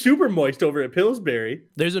 Well, we're super moist over at Pillsbury.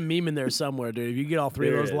 There's a meme in there somewhere, dude. If you get all three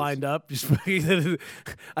There of those is. lined up, just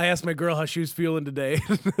I asked my girl how she was feeling today.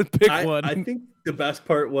 Pick one. I think the best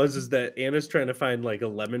part is that Anna's trying to find like a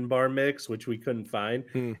lemon bar mix, which we couldn't find.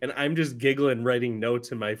 And I'm just giggling, writing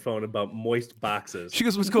notes in my phone about moist boxes. She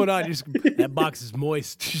goes, "What's going on?" That box is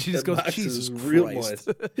moist. She just That goes, box is "Jesus real Christ."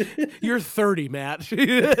 moist. You're 30, Matt. she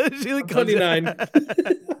like comes 29.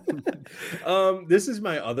 This is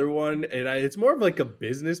my other one, and it's more of like a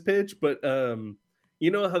business pitch, but you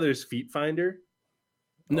know how there's Feet Finder?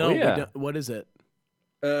 No, Oh, we yeah. don't- what is it?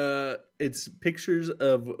 It's pictures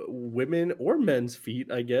of women or men's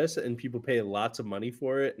feet, I guess, and people pay lots of money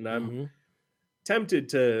for it. And I'm tempted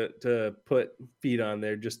to put feet on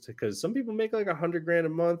there just because some people make like $100,000 a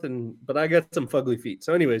month, but I got some fugly feet.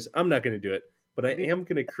 So, anyways, I'm not going to do it, but I am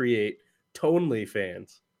going to create Tonely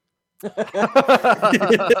fans.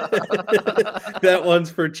 That one's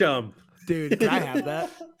for Chum. Dude, can I have that?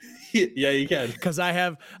 Yeah, you can. Because I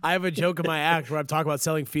have a joke in my act where I'm talking about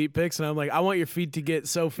selling feet pics, and I'm like, I want your feet to get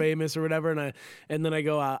so famous or whatever, and then I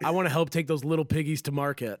go, I want to help take those little piggies to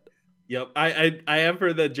market. Yep, I have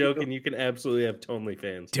heard that joke, and you can absolutely have Tonely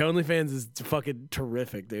fans. Tonely fans is fucking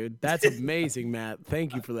terrific, dude. That's amazing, Matt.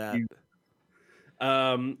 Thank you for that.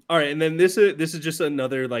 All right, and then this is just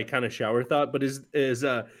another like kind of shower thought, but is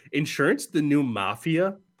insurance the new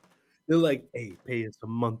mafia? They're like, hey, pay us a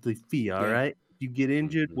monthly fee, all right? If you get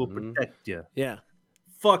injured, we'll protect you. Yeah.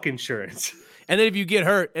 Fuck insurance. And then if you get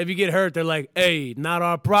hurt, they're like, hey, not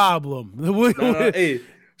our problem. Hey,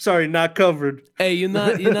 sorry, not covered. Hey, you're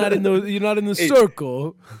not in the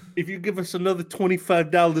circle. If you give us another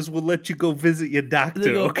 $25, we'll let you go visit your doctor.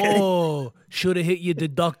 They go, Okay. oh, should have hit your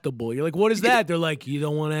deductible. You're like, what is that? They're like, you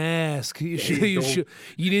don't want to ask. You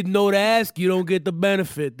didn't know to ask. You don't get the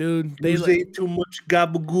benefit, dude. They You ate too much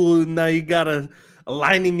gabagool, and now you got a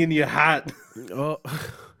lining in your heart. Oh.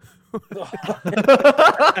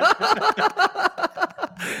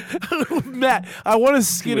 Matt, I want a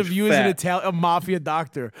skit of you as a mafia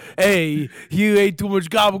doctor. Hey, you ate too much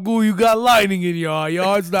gabagool. You got lining in your heart. Your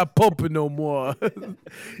heart's not pumping no more.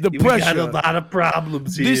 The We pressure. got a lot of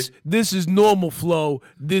problems here. This is normal flow.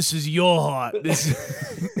 This is your heart. This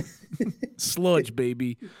sludge,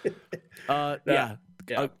 baby. Yeah.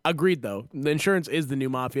 Agreed, though. The insurance is the new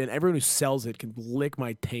mafia, and everyone who sells it can lick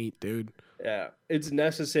my taint, dude. Yeah, it's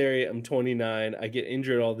necessary. I'm 29. I get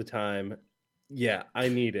injured all the time. Yeah, I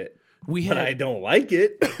need it. But I don't like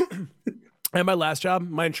it. At my last job,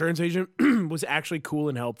 my insurance agent was actually cool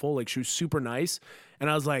and helpful. Like, she was super nice. And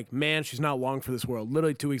I was like, man, she's not long for this world.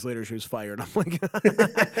 Literally 2 weeks later, she was fired. I'm like,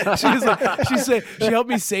 she helped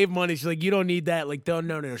me save money. She's like, you don't need that. Like,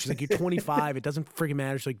 no. She's like, you're 25. It doesn't freaking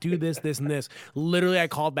matter. She's like, do this, this, and this. Literally, I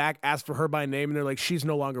called back, asked for her by name, and they're like, she's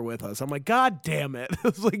no longer with us. I'm like, God damn it. I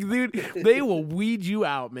was like, dude, they will weed you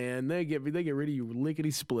out, man. They get rid of you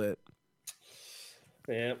lickety split.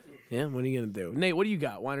 Yeah. Yeah, what are you going to do? Nate, what do you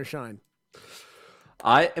got? Wine or shine?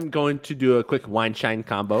 I am going to do a quick wine shine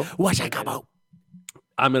combo. Wine shine combo.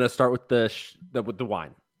 I'm going to start with the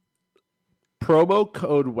wine. Promo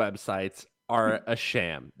code websites are a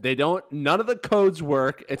sham. None of the codes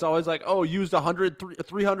work. It's always like, oh, used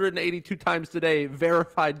 382 times today,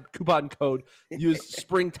 verified coupon code, use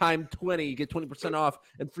springtime 20, get 20% off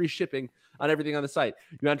and free shipping on everything on the site.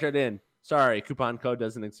 You enter it in. Sorry, coupon code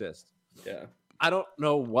doesn't exist. Yeah. I don't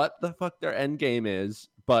know what the fuck their end game is,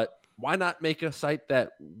 but why not make a site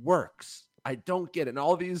that works? I don't get it. And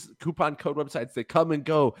all these coupon code websites, they come and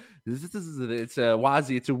go. It's a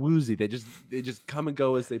wazi, it's a woozy. They just come and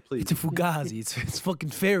go as they please. It's a fugazi. It's fucking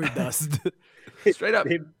fairy dust. Straight up.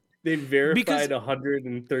 They verified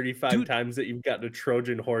 135 times that you've gotten a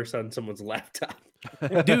Trojan horse on someone's laptop.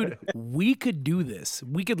 Dude, we could do this.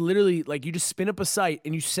 We could literally, like, you just spin up a site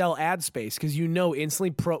and you sell ad space because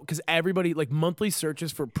instantly because everybody, like, monthly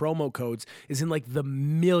searches for promo codes is in like the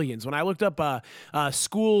millions. When I looked up a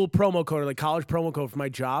school promo code or like college promo code for my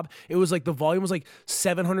job, it was like the volume was like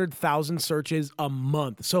 700,000 searches a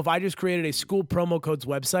month. So if I just created a school promo codes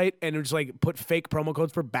website and just like put fake promo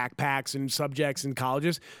codes for backpacks and subjects and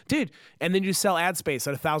colleges, dude, and then you sell ad space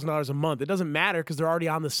at $1,000 a month, it doesn't matter because they're already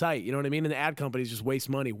on the site. You know what I mean? And the ad companies just waste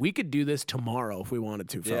money. We could do this tomorrow if we wanted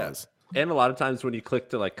to, fellas. And a lot of times when you click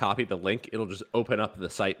to like copy the link, it'll just open up the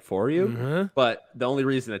site for you. Mm-hmm. But the only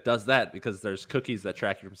reason it does that because there's cookies that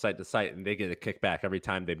track you from site to site, and they get a kickback every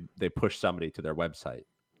time they push somebody to their website.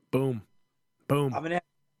 Boom. Boom. I'm gonna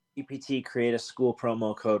GPT create a school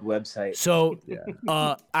promo code website. So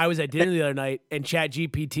I was at dinner the other night, and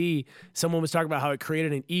ChatGPT, someone was talking about how it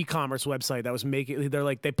created an e-commerce website that was making. They're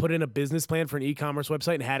like they put in a business plan for an e-commerce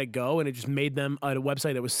website and had it go, and it just made them a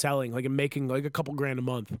website that was selling, like, and making like a couple grand a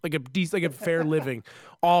month, like a fair living,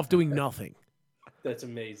 all of doing nothing. That's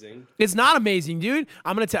amazing. It's not amazing, dude.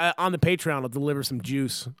 I'm gonna on the Patreon. I'll deliver some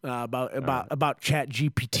juice about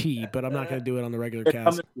ChatGPT, but I'm not gonna do it on the regular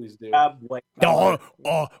cast. Please do.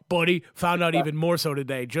 Oh, buddy, found out even more so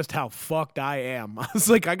today just how fucked I am. I was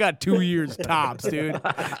like, I got 2 years tops, dude.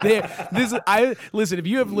 Listen. If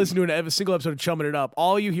you have listened to a single episode of Chumming It Up,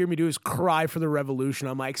 all you hear me do is cry for the revolution.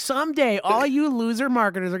 I'm like, someday all you loser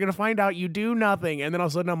marketers are gonna find out you do nothing, and then all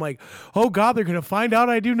of a sudden I'm like, oh god, they're gonna find out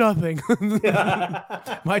I do nothing.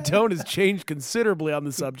 My tone has changed considerably on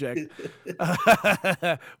the subject.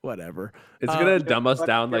 Whatever. It's gonna dumb us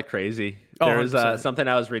down like crazy. There's 100%. something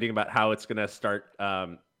I was reading about how it's gonna start.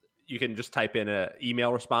 You can just type in an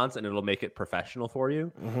email response and it'll make it professional for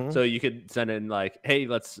you. Mm-hmm. So you could send in like, "Hey,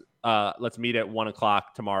 let's meet at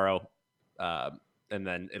 1:00 tomorrow," and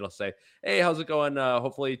then it'll say, "Hey, how's it going?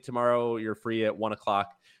 Hopefully tomorrow you're free at 1:00."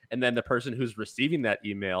 And then the person who's receiving that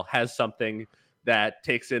email has something that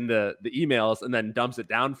takes in the emails and then dumps it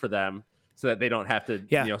down for them so that they don't have to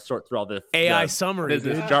sort through all the AI summary,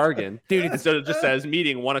 business dude. jargon. Dude, And so it just says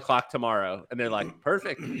meeting 1:00 tomorrow, and they're like,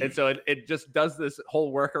 perfect. And so it just does this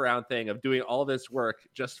whole workaround thing of doing all this work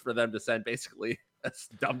just for them to send basically a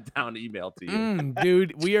dumbed down email to you.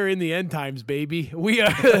 Dude, we are in the end times, baby. We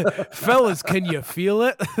are, fellas. Can you feel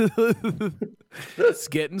it? It's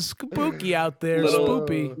getting spooky out there.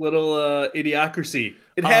 Spoopy. Little idiocracy.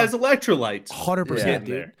 It has electrolytes. 100%,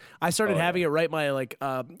 dude. there. I started having it write my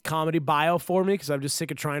comedy bio for me because I'm just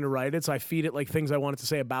sick of trying to write it. So I feed it like things I want it to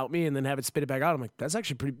say about me and then have it spit it back out. I'm like, that's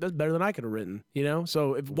actually that's better than I could have written, you know?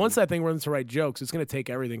 So once that thing runs to write jokes, it's going to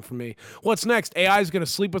take everything from me. What's next? AI is going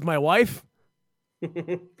to sleep with my wife?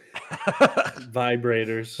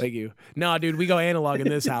 Vibrators. Thank you. No, dude, we go analog in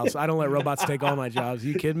this house. I don't let robots take all my jobs.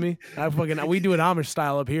 You kidding me? We do an Amish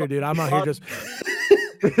style up here, dude. I'm out here just.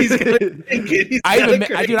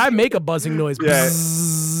 I make a buzzing noise. Yeah.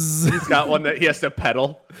 He's got one that he has to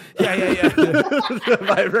pedal. Yeah.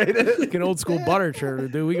 Vibrate it. Like an old school butter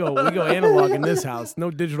churner, dude. We go analog in this house.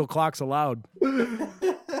 No digital clocks allowed.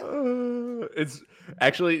 It's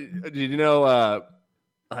actually, did you know,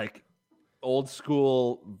 like old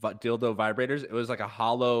school dildo vibrators? It was like a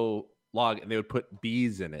hollow log, and they would put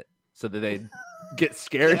bees in it so that they'd get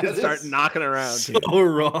scared and start knocking around. So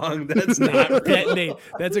wrong. That's not Nate,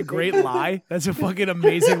 that's a great lie. That's a fucking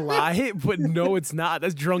amazing lie. But no, it's not.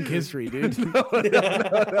 That's drunk history, dude. No,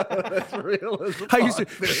 that's real as I used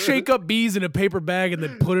to shake up bees in a paper bag and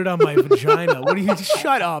then put it on my vagina. What are you?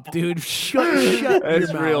 Shut up, dude. Shut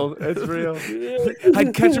It's your real. mouth. It's real.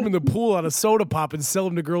 I'd catch them in the pool on a soda pop and sell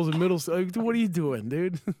them to girls in middle school. Like, what are you doing,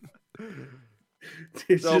 dude?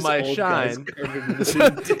 It's So just my old guys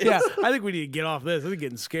shine. Yeah, I think we need to get off this. This is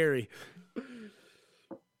getting scary.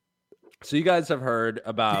 So you guys have heard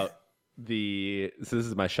about this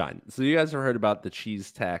is my shine. So you guys have heard about the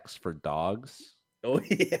cheese tax for dogs? Oh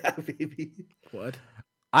yeah, baby. What?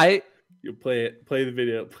 You play it. Play the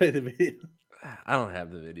video. Play the video. I don't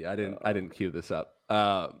have the video. I didn't cue this up.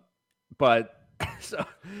 But so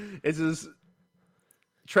it's this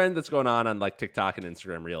trend that's going on like TikTok and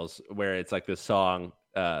Instagram Reels where it's like this song,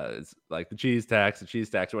 it's like the cheese tax,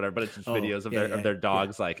 or whatever, but it's just videos of their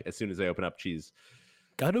dogs like as soon as they open up cheese.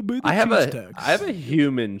 Gotta be the I have cheese tax. I have a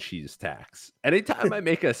human cheese tax. Anytime I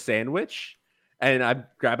make a sandwich and I'm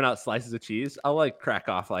grabbing out slices of cheese, I'll like crack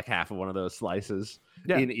off like half of one of those slices.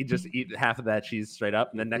 Yeah. And you just eat half of that cheese straight up.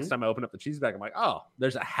 And then next time I open up the cheese bag, I'm like, oh,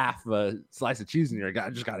 there's a half of a slice of cheese in here. I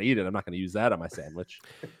just got to eat it. I'm not going to use that on my sandwich.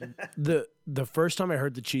 The first time I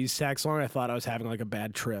heard the cheese tax song, I thought I was having like a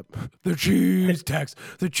bad trip. The cheese tax,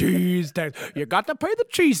 the cheese tax. You got to pay the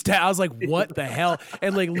cheese tax. I was like, what the hell?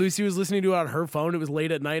 And like Lucy was listening to it on her phone. It was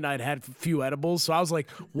late at night and I'd had a few edibles. So I was like,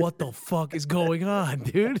 what the fuck is going on,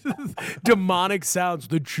 dude? Demonic sounds,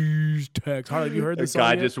 the cheese tax. Harley, have you heard The this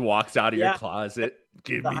guy song just walks out of your Yeah. closet.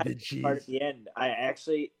 Give me the cheese. Part at the end. I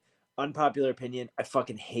actually, unpopular opinion, I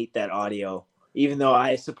fucking hate that audio. Even though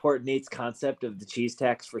I support Nate's concept of the cheese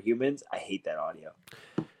tax for humans, I hate that audio.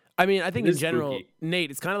 I mean, I think It in is general, spooky. Nate,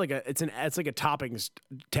 it's kind of like it's like a toppings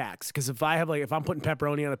tax. Because if I'm putting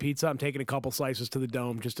pepperoni on a pizza, I'm taking a couple slices to the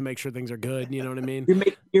dome just to make sure things are good. You know what I mean?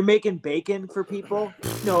 You're making bacon for people?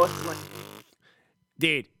 No, it's like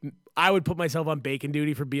Dude, I would put myself on bacon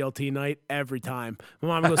duty for BLT night every time. My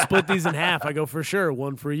mom would go, split these in half. I go, for sure.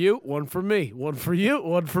 One for you, one for me. One for you,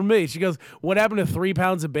 one for me. She goes, what happened to 3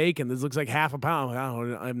 pounds of bacon? This looks like half a pound.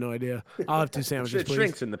 I have no idea. I'll have 2 sandwiches, It please.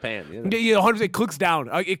 shrinks in the pan. You know? Yeah, 100%. It cooks down.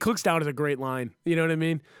 It cooks down is a great line. You know what I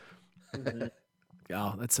mean?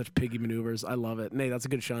 Oh, that's such piggy maneuvers. I love it. Nate, that's a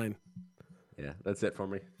good shine. Yeah, that's it for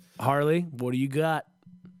me. Harley, what do you got?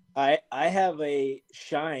 I have a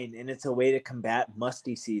shine, and it's a way to combat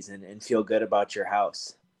musty season and feel good about your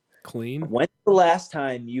house. Clean. When's the last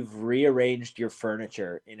time you've rearranged your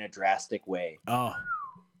furniture in a drastic way? Oh,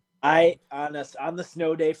 On the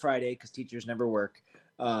snow day Friday, because teachers never work,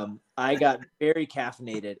 I got very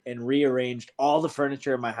caffeinated and rearranged all the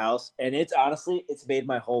furniture in my house, and it's made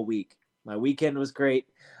my whole week. My weekend was great.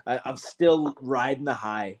 I'm still riding the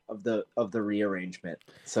high of the rearrangement.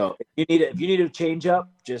 So if you need a change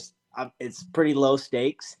up, it's pretty low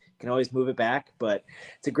stakes. You can always move it back, but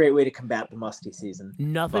it's a great way to combat the musty season.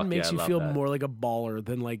 nothing Fuck makes yeah, you I love feel that. more like a baller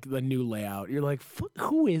than like the new layout. You're like,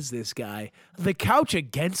 who is this guy? The couch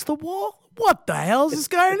against the wall? What the hell is this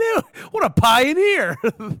guy doing? What a pioneer!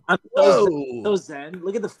 I'm so zen.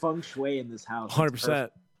 Look at the feng shui in this house. It's 100%.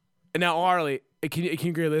 And now, Harley, can you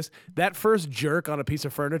agree with this? That first jerk on a piece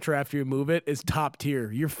of furniture after you move it is top tier.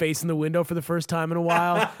 You're facing the window for the first time in a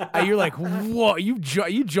while. You're like, whoa, you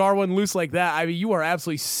jar one loose like that. I mean, you are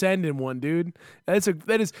absolutely sending one, dude. There's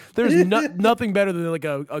nothing better than like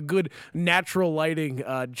a good natural lighting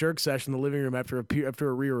jerk session in the living room after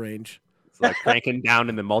a rearrange. It's like cranking down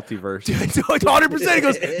in the multiverse. 100%. He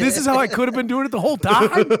goes, this is how I could have been doing it the whole time.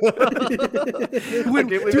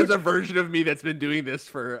 There's a version of me that's been doing this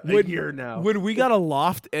for a year now. When we got a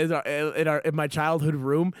loft in my childhood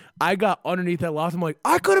room, I got underneath that loft. I'm like,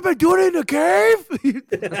 I could have been doing it in a cave.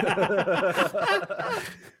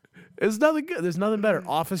 There's nothing good. There's nothing better.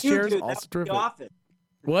 Office chairs, Dude, also that's terrific. The Office.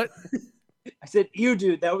 What? I said, you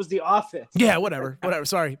dude, that was The Office. Yeah, whatever.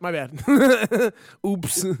 Sorry, my bad.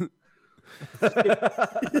 Oops.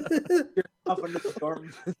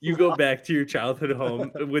 You go back to your childhood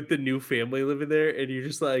home with the new family living there, and you're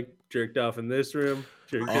just like jerked off in this room,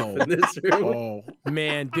 jerked off in this room. Oh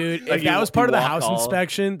man, dude! Like If that you- was part of you the walk house all-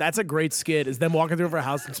 inspection, that's a great skit. Is them walking through for a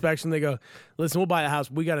house inspection? They go, "Listen, we'll buy the house.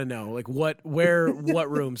 We got to know like what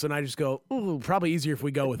rooms." And I just go, "Ooh, probably easier if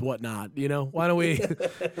we go with what not." You know, why don't we?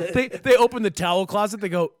 They open the towel closet. They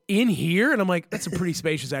go in here, and I'm like, "That's a pretty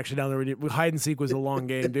spacious actually down there." Hide and seek was a long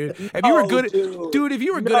game, dude. If you were good, dude, if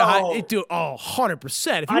you were good at hide, dude,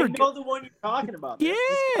 100%. If you I were know the one you're talking about. yeah,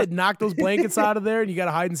 knock those blankets out of there, and you got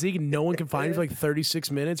to hide and seek, and no one can find you for like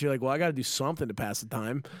 36 minutes. You're like, well, I got to do something to pass the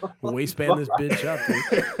time. Waistband this bitch up,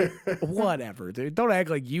 dude. Whatever, dude. Don't act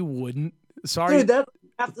like you wouldn't. Sorry, Dude, that's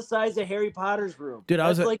half the size of Harry Potter's room. Dude,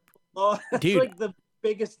 that's like the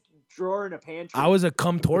biggest drawer in a pantry. I was a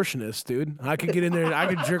cumtortionist, dude. I could get in there. I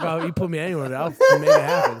could jerk off. You put me anywhere, I'll make it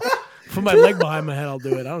happen. Put my leg behind my head, I'll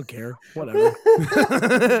do it. I don't care. Whatever.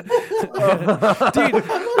 Dude,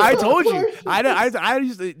 I told you. I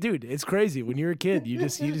used to, dude, it's crazy. When you're a kid, you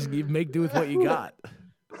make do with what you got.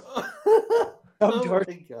 Oh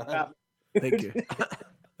my God. Thank you.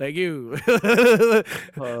 Thank you.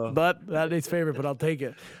 But that is favorite, but I'll take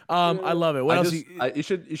it. I love it. What else? You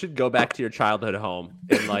should go back to your childhood home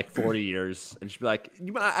in like 40 years and just be like,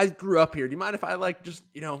 I grew up here. Do you mind if I like just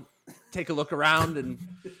take a look around and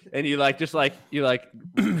you rub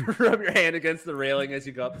your hand against the railing as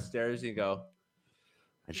you go up the stairs and you go,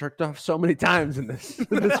 I jerked off so many times in this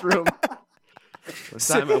room. One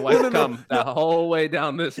time my wife come the whole way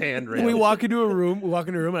down this handrail. We walk into a room,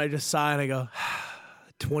 and I just sigh and I go,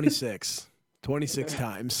 26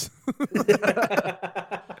 times.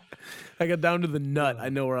 I got down to the nut. I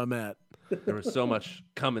know where I'm at. There was so much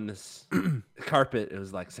cum in this carpet. It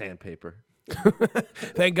was like sandpaper.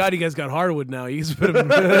 Thank God you guys got hardwood now. You guys put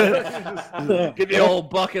Give me a whole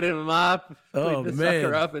bucket and a mop. Oh, Clean the man.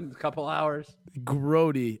 sucker up in a couple hours.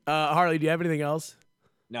 grody. Harley, do you have anything else?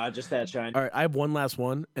 No, just that shine. All right, I have one last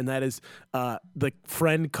one, and that is the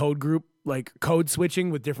friend code group, like code switching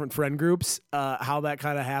with different friend groups. How that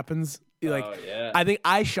kind of happens. Like, yeah. I think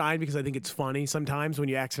I shine because I think it's funny sometimes when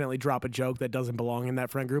you accidentally drop a joke that doesn't belong in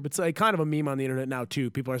that friend group. It's like kind of a meme on the internet now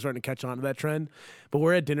too. People are starting to catch on to that trend. But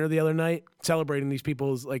we're at dinner the other night celebrating these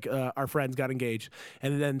people's, like, our friends got engaged.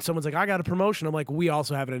 And then someone's like, I got a promotion. I'm like, we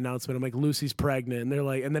also have an announcement. I'm like, Lucy's pregnant. And they're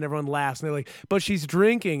like, and then everyone laughs and they're like, but she's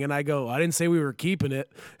drinking. And I go, I didn't say we were keeping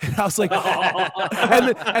it. And I was like,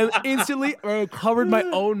 and instantly I covered my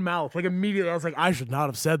own mouth. Like immediately I was like, I should not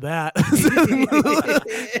have said that.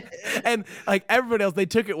 And like everybody else, they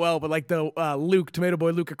took it well, but like the Tomato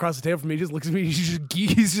Boy Luke across the table from me, just looks at me.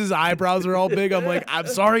 His eyebrows are all big. I'm like, I'm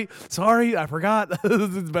sorry, I forgot.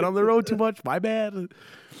 It's been on the road too much. My bad.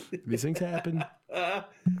 These things happen.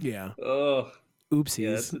 Yeah. Oh,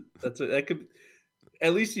 oopsies. yeah, that could.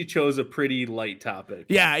 At least you chose a pretty light topic.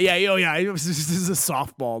 Yeah. This is a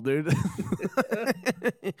softball, dude.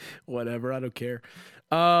 Whatever, I don't care.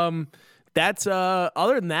 That's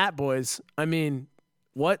other than that, boys. I mean,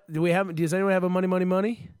 what do we have? Does anyone have a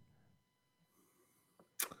money?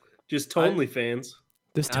 Just totally fans.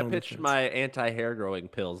 I pitched my anti-hair growing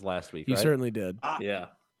pills last week. You right? certainly did. Yeah.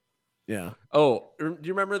 Yeah. Oh, do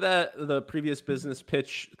you remember the previous business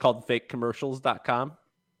pitch called fakecommercials.com?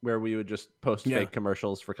 Where we would just post fake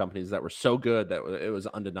commercials for companies that were so good that it was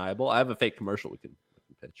undeniable. I have a fake commercial we can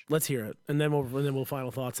pitch. Let's hear it, and then we'll final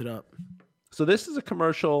thoughts it up. So this is a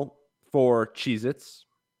commercial for Cheez-Its,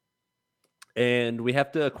 and we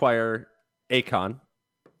have to acquire Akon,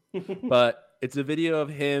 but it's a video of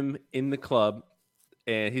him in the club,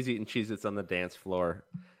 and he's eating Cheez-Its on the dance floor,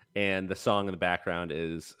 and the song in the background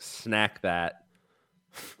is "Snack That,"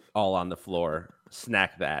 all on the floor.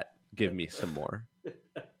 Snack that. Give me some more.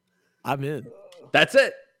 I'm in. That's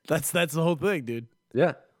it. That's the whole thing, dude.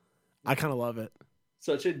 Yeah. I kind of love it.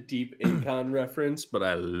 Such a deep Akon reference, but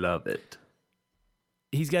I love it.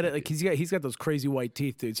 He's got it like he's got those crazy white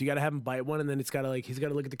teeth, dude. So you got to have him bite one, and then he's got to look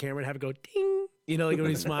at the camera and have it go ding. You know, like when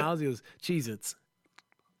he smiles, he goes Cheez-Its.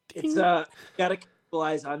 It's got to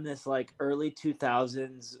capitalize on this like early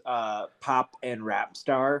 2000s pop and rap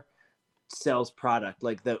star sells product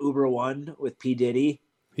like the Uber One with P Diddy.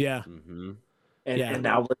 Yeah. Mm-hmm. And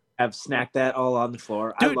now we have Snack That all on the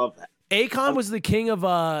floor. Dude, I love that. Akon was the king of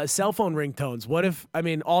cell phone ringtones. What if, I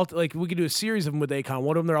mean, we could do a series of them with Akon.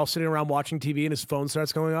 One of them, they're all sitting around watching TV and his phone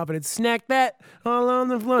starts going off and it's Snack That all on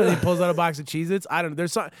the floor. And he pulls out a box of Cheez-Its. I don't know.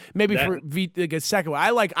 There's some, maybe for like a second one.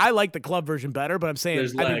 I like the club version better, but I'm saying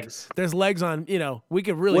There's legs. There's legs on, we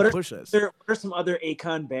could really push this. What are some other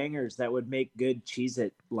Akon bangers that would make good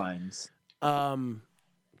Cheez-It lines?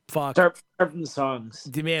 Fuck. Start from the songs.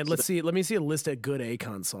 Man, let me see a list of good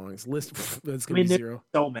Akon songs. That's gonna be zero.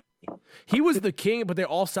 So many. He was the king, but they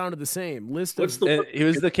all sounded the same. He was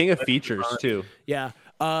the king of features too. Yeah.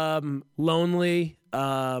 Lonely.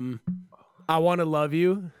 I wanna love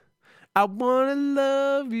you. I wanna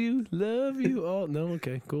love you. Oh no,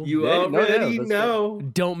 okay, cool. You already know.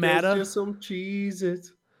 Don't matter. Just some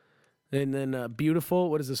Cheez-Its. And then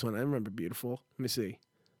beautiful. What is this one? I remember beautiful. Let me see.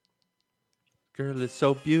 Girl is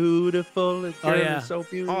so beautiful. Girl is so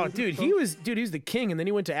beautiful. Oh, dude, he was the king, and then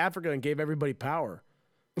he went to Africa and gave everybody power.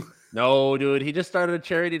 No, dude, he just started a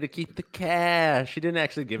charity to keep the cash. He didn't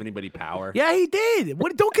actually give anybody power. Yeah, he did.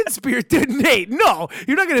 What? Don't conspire, dude. Nate, no,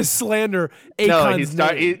 you're not gonna slander Akon's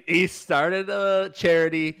name. He started a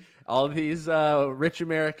charity. All of these rich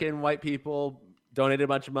American white people donated a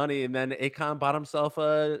bunch of money, and then Akon bought himself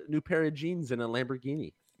a new pair of jeans and a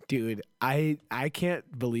Lamborghini. Dude, I can't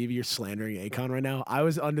believe you're slandering Akon right now. I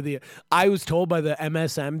was told by the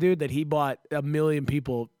MSM dude that he bought 1 million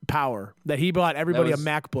people power. That he bought everybody a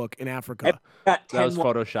MacBook in Africa. That was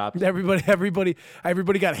photoshopped.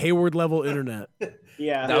 Everybody got Hayward level internet.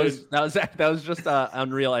 Yeah. That was just a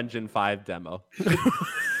Unreal Engine 5 demo.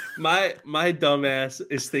 My dumbass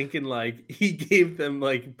is thinking like he gave them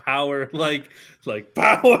like power, like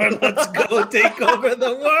power. Let's go take over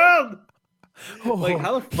the world. Oh, like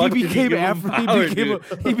how the fuck he became Africa? He became their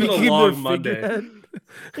figurehead.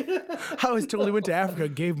 I always totally went to Africa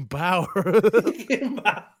and gave him power.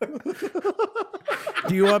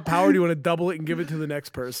 Do you want power? Do you want to double it and give it to the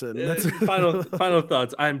next person? That's final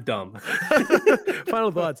thoughts. I'm dumb.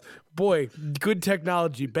 Final thoughts. Boy, good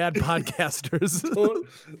technology, bad podcasters.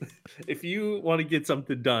 If you want to get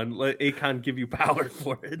something done, let Akon give you power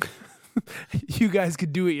for it. You guys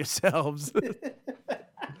could do it yourselves.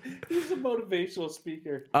 He's a motivational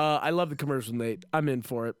speaker. I love the commercial, Nate. I'm in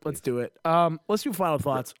for it. Let's do it. Let's do final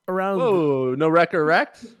thoughts around. Whoa, no rec or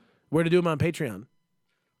rect? Where to do them on Patreon?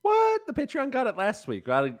 What? The Patreon got it last week.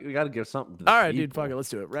 We gotta give something to the All right, people. dude. Fuck it. Let's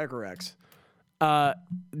do it. Rec or Rex.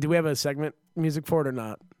 Do we have a segment music for it or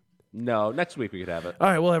not? No, next week we could have it. All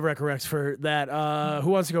right, we'll have Rec or Rex for that.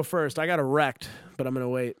 Who wants to go first? I got a wrecked, but I'm gonna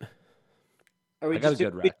wait. Are we I got just a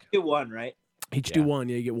good we rec. do one, right? Each do one.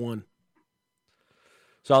 Yeah, you get one.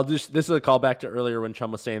 So I'll just, this is a callback to earlier when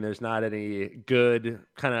Chum was saying there's not any good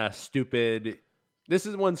kind of stupid. This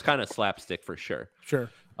is one's kind of slapstick for sure. Sure.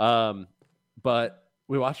 But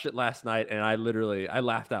we watched it last night and I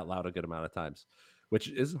laughed out loud a good amount of times, which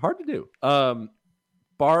is hard to do.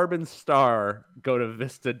 Barb and Star go to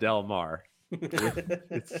Vista Del Mar.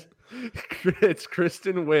 It's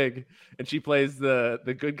Kristen Wiig, and she plays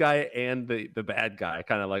the good guy and the bad guy,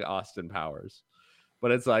 kind of like Austin Powers.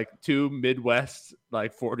 But it's like two Midwest,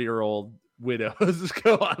 like 40-year-old widows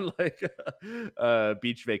go on like a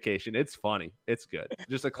beach vacation. It's funny. It's good.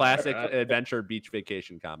 Just a classic adventure beach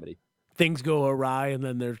vacation comedy. Things go awry, and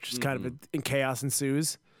then there's just kind of in chaos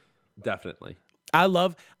ensues. Definitely.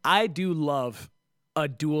 I do love a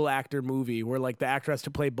dual actor movie where like the actor has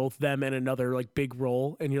to play both them and another like big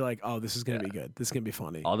role, and you're like, oh, this is gonna be good. This is gonna be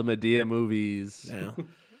funny. All the Medea movies. Yeah.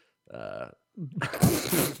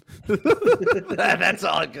 That's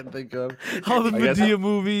all I can think of. All the Medea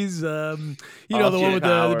movies. The one with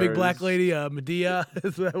the big black Powers. lady, Medea.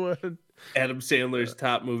 Is that one? Adam Sandler's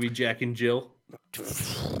top movie, Jack and Jill.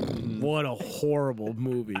 What a horrible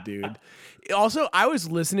movie, dude. Also, I was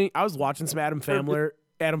watching some Adam Sandler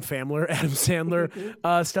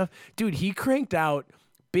stuff. Dude, he cranked out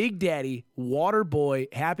Big Daddy,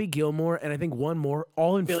 Waterboy, Happy Gilmore, and I think one more,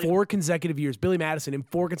 all in 4 consecutive years. Billy Madison in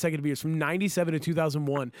 4 consecutive years, from 97 to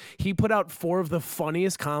 2001. He put out 4 of the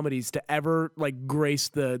funniest comedies to ever like grace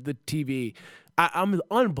the TV. I'm an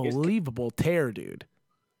unbelievable tear, dude.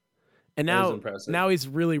 And That was now, impressive. now he's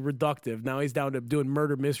really reductive. Now he's down to doing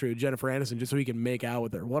murder mystery with Jennifer Aniston just so he can make out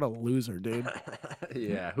with her. What a loser, dude.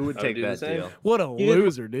 Yeah, who would I would take do the that same. deal? What a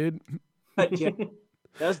loser, dude. That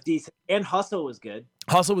was decent. And Hustle was good.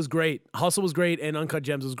 Hustle was great. And Uncut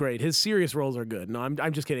Gems was great. His serious roles are good. No,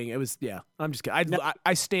 I'm just kidding. It was, yeah, I'm just kidding.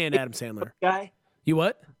 I stand Adam Sandler. Guy, You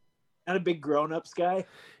what? not a big grown-ups guy.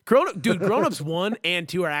 Grown Ups 1 and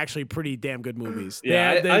 2 are actually pretty damn good movies.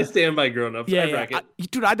 Yeah, They- I stand by Grown Ups. Yeah, I yeah. wreck it.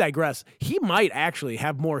 Dude, I digress. He might actually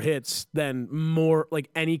have more hits than more like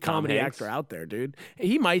any comedy Hanks? actor out there, dude.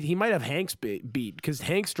 He might have Hanks beat because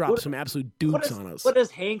Hanks dropped some absolute dukes on us. What does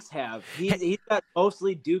Hanks have? He's got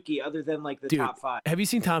mostly Dookie, other than like the Dude, top 5. have you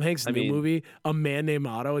seen Tom Hanks' new mean- movie, A Man Named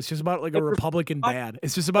Otto? It's just about like a Republican dad.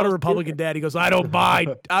 It's just about a Republican dad. He goes, I don't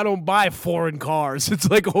buy foreign cars. It's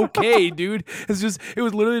like, okay, dude. It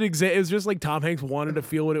was literally it was just like Tom Hanks wanted to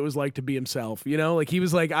feel what it was like to be himself. You know, like he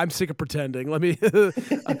was like, I'm sick of pretending. Let me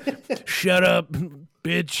shut up,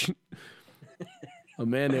 bitch. A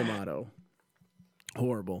Man Named Otto.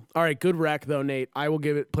 Horrible. All right, good rec though, Nate. I will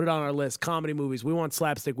put it on our list. Comedy movies. We want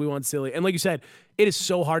slapstick. We want silly. And like you said, it is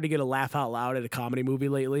so hard to get a laugh out loud at a comedy movie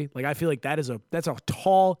lately. Like I feel like that's a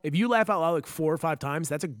tall. If you laugh out loud like 4 or 5 times,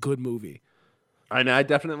 that's a good movie. I know, I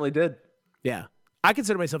definitely did. Yeah. I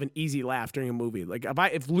consider myself an easy laugh during a movie. Like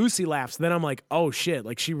if Lucy laughs, then I'm like, oh shit,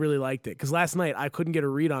 like she really liked it. Because last night I couldn't get a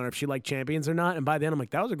read on her if she liked Champions or not. And by then I'm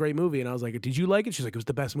like, that was a great movie. And I was like, did you like it? She's like, it was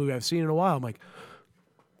the best movie I've seen in a while. I'm like,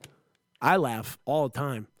 I laugh all the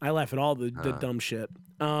time. I laugh at all the dumb shit.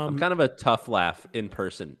 I'm kind of a tough laugh in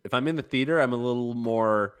person. If I'm in the theater, I'm a little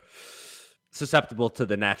more susceptible to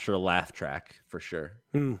the natural laugh track for sure.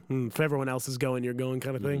 If everyone else is going, you're going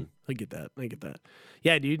kind of thing. I get that.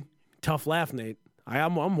 Yeah, dude. Tough laugh, Nate.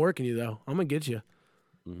 I'm working you though. I'm gonna get you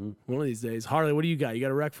one of these days. Harley, what do you got? You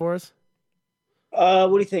got a rec for us? What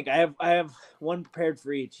do you think? I have one prepared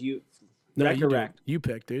for each. You rec you or do. rec? You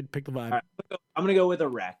pick, dude. Pick the vibe. All right. I'm gonna go with a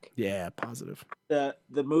rec. Yeah, positive. The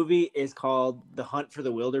movie is called The Hunt for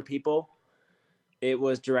the Wilder People. It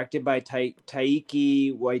was directed by Taika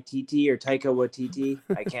Waititi.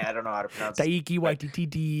 I don't know how to pronounce it. Taiki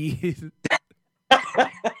Waititi.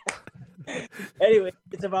 Anyway,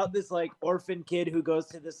 it's about this like orphan kid who goes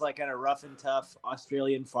to this like kind of rough and tough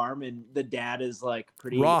Australian farm, and the dad is like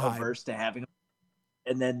pretty Rawhide. averse to having him.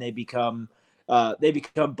 And then they become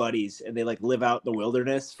buddies, and they like live out in the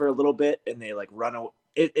wilderness for a little bit, and they like run away.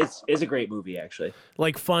 It's a great movie, actually.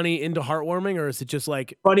 Like funny into heartwarming, or is it just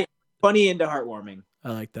like Funny into heartwarming.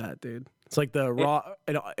 I like that, dude. It's like the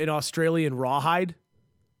an Australian rawhide.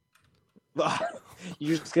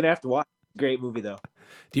 You're just gonna have to watch. Great movie though.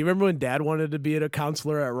 Do you remember when Dad wanted to be a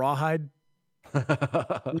counselor at Rawhide?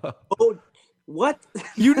 Oh, what?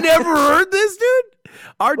 You never heard this, dude?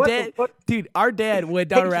 Our What the dad, fuck? dude. Our dad went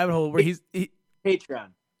down a rabbit hole where he. Patreon.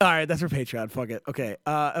 All right, that's for Patreon. Fuck it. Okay,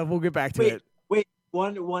 we'll get back to it. Wait.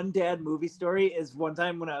 One dad movie story is one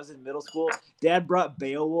time when I was in middle school, Dad brought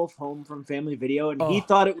Beowulf home from Family Video, and he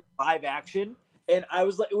thought it was live action. And I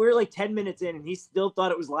was like, we were like 10 minutes in, and he still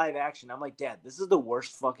thought it was live action. I'm like, Dad, this is the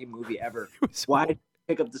worst fucking movie ever. Why did you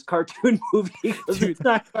pick up this cartoon movie? Because it's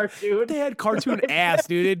not cartoon. They had cartoon ass,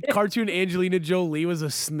 dude. Cartoon Angelina Jolie was a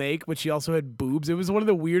snake, but she also had boobs. It was one of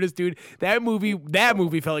the weirdest, dude. That movie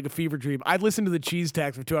felt like a fever dream. I'd listen to the cheese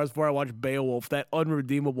tax for 2 hours before I watched Beowulf. That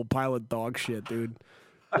unredeemable pile of dog shit, dude.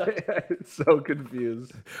 I'm so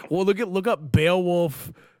confused. Well, look up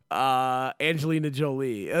Beowulf. Angelina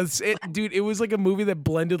Jolie. Dude, it was like a movie that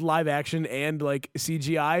blended live action and like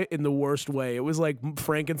CGI in the worst way. It was like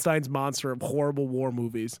Frankenstein's monster of horrible war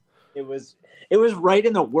movies. It was right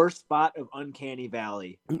in the worst spot of Uncanny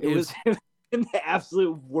Valley. It was in the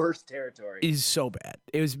absolute worst territory. Is so bad.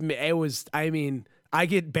 It was. I mean, I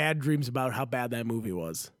get bad dreams about how bad that movie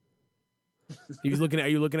was. Are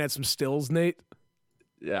you looking at some stills, Nate?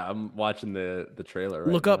 Yeah, I'm watching the trailer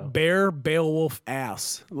right Look now. up Bear Beowulf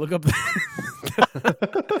ass. Look up.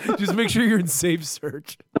 Just make sure you're in safe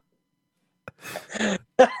search. All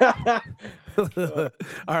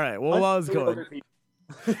right. Well, while it's going,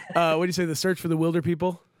 what do you say? The search for the wilder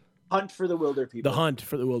people. Hunt for the wilder people. The hunt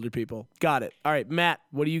for the wilder people. Got it. All right, Matt.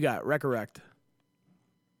 What do you got? Recorrect.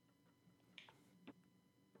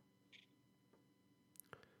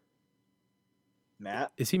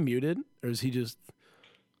 Matt, is he muted or is he just?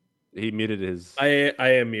 He muted his. I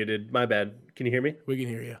am muted. My bad. Can you hear me? We can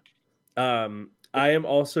hear you. I am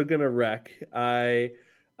also gonna wreck. I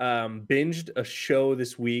binged a show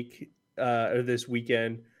this week or this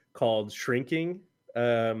weekend called Shrinking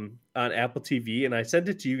on Apple TV, and I sent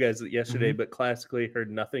it to you guys yesterday, but classically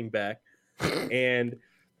heard nothing back. And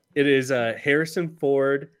it is Harrison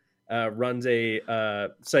Ford runs a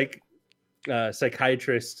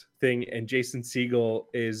psychiatrist thing, and Jason Segel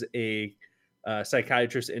is a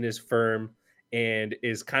psychiatrist in his firm and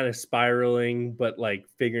is kind of spiraling but like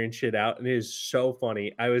figuring shit out, and it is so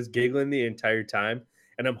funny. I was giggling the entire time,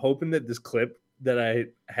 and I'm hoping that this clip that I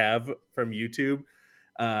have from YouTube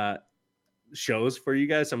shows for you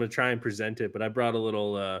guys. So I'm gonna try and present it, but I brought a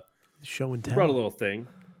little show and tell. Brought a little thing,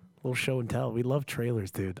 little show and tell. We love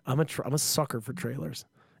trailers, dude. I'm a sucker for trailers.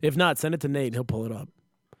 If not, send it to Nate and he'll pull it up.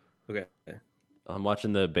 Okay. I'm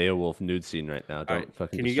watching the Beowulf nude scene right now. Don't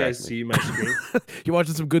fucking. Can you guys see my screen? You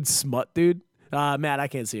watching some good smut, dude? Matt, I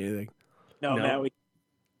can't see anything. No. Matt,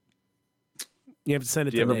 you have to send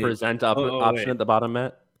it Do you to have Nate. a present option wait. at the bottom,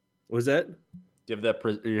 Matt? Was that? Do you have that?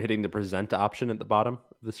 You're hitting the present option at the bottom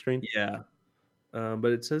of the screen. Yeah.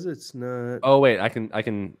 But it says it's not. Oh wait, I can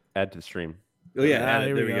add to the stream. Oh yeah, add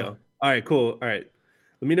it. There we go. All right, cool. All right,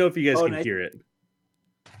 let me know if you guys can hear it.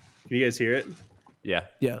 Can you guys hear it? Yeah.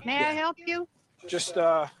 Yeah. May I help you? Just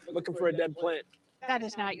looking for a dead plant. That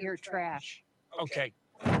is not your trash. Okay.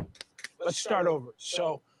 Let's start over.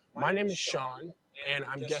 So, my name is Sean, and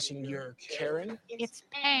I'm guessing you're Karen. It's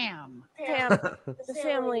Pam. Pam, the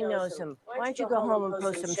family knows him. Why don't you go home and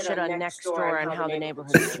post some shit on Nextdoor on how the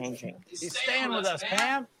neighborhood is changing? He's staying with us,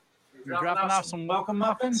 Pam. You're dropping off some welcome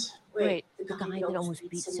muffins? Wait, the guy that almost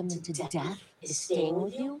beat someone to death is staying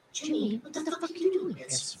with you? Jimmy, what the fuck are you doing?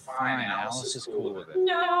 It's fine. Alice is cool with it.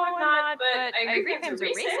 No, I'm not, but I agree Pam's a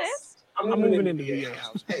racist. I'm moving into your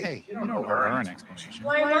house. Hey, you don't know her an explanation.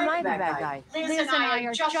 Why am I the bad guy? Liz and I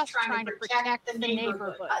are just trying to protect the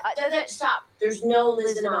neighborhood. Stop. There's no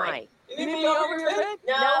Liz and I. You need me over your head?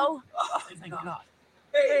 No. Oh, thank God.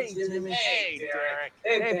 Hey, Jimmy. Hey, Derek.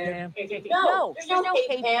 Hey, Pam. No, there's no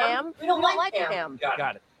hey, Pam. We don't like Pam.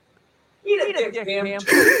 Got it. Eat a dick, Pam.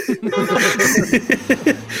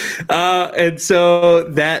 And so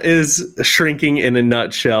that is Shrinking in a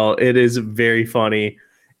nutshell. It is very funny,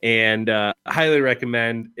 and highly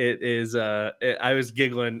recommend. It is. I was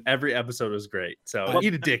giggling. Every episode was great. So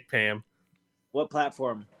eat a dick, Pam. What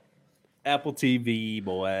platform? Apple TV,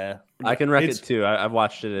 boy. I can wreck it too. I've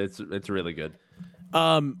watched it. It's really good.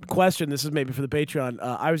 Question. This is maybe for the Patreon.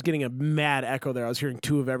 I was getting a mad echo there. I was hearing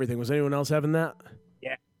two of everything. Was anyone else having that?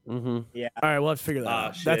 Yeah. Mm-hmm. Yeah. All right, we'll have to figure that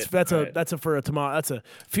out. Shit. That's a for a tomorrow. That's a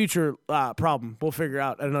future problem. We'll figure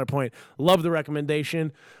out at another point. Love the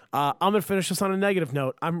recommendation. I'm gonna finish this on a negative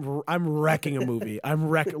note. I'm wrecking a movie. I'm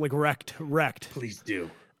wrecked. Please do.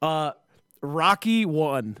 Rocky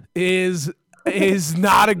 1 is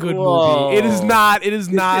not a good movie. It is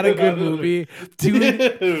not a good movie.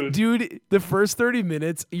 Dude, the first 30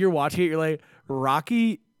 minutes you're watching it, you're like,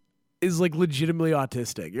 Rocky is like legitimately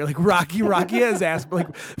autistic. You're like, Rocky has ass. Like,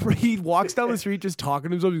 he walks down the street just talking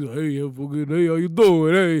to himself. He's like, hey, how you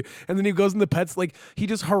doing? Hey. And then he goes in the pets, like, he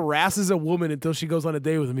just harasses a woman until she goes on a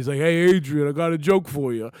date with him. He's like, hey, Adrian, I got a joke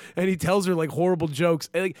for you. And he tells her like horrible jokes.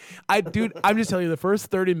 And, like, I'm just telling you, the first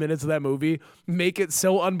 30 minutes of that movie make it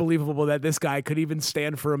so unbelievable that this guy could even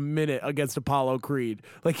stand for a minute against Apollo Creed.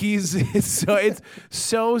 Like, it's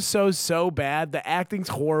so bad. The acting's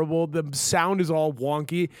horrible. The sound is all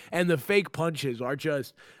wonky. And the fake punches are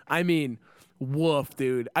just, I mean, woof,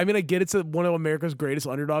 dude. I mean, I get it's one of America's greatest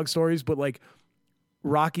underdog stories, but like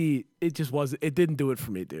Rocky, it didn't do it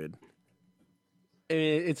for me, dude.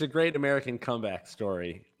 It's a great American comeback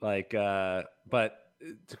story. Like, but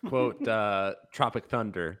to quote Tropic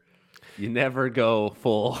Thunder, you never go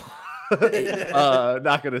full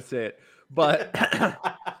Not gonna say it, but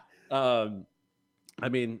I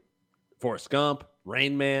mean, Forrest Gump,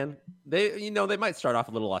 Rain Man. They might start off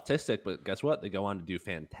a little autistic, but guess what? They go on to do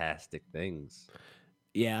fantastic things.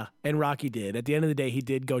 Yeah, and Rocky did. At the end of the day, he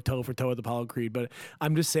did go toe for toe with Apollo Creed. But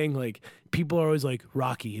I'm just saying, like, people are always like,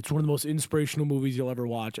 Rocky, it's one of the most inspirational movies you'll ever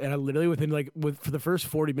watch. And I literally for the first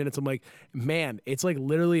 40 minutes, I'm like, man, it's like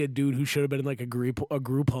literally a dude who should have been in like a group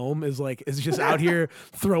home is just out here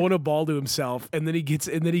throwing a ball to himself, and then he gets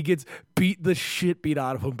beat the shit beat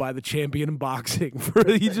out of him by the champion in boxing.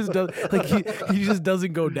 He just does he just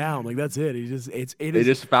doesn't go down. Like that's it. They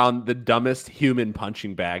just found the dumbest human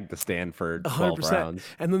punching bag to stand for 12 100%. rounds.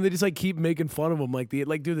 And then they just like keep making fun of him,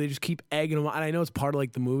 dude, they just keep egging him on. And I know it's part of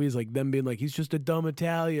like the movies, like them being like, he's just a dumb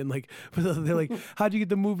Italian. Like, but they're like, how'd you get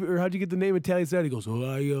the movie or how'd you get the name Italian Dad? He goes,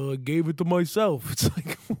 oh, I gave it to myself. It's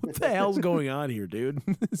like, what the hell's going on here, dude?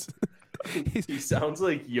 He sounds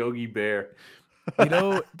like Yogi Bear. You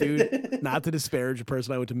know, dude, not to disparage a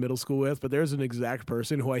person I went to middle school with, but there's an exact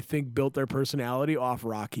person who I think built their personality off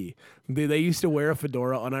Rocky. They used to wear a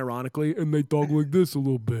fedora unironically, and they talk like this a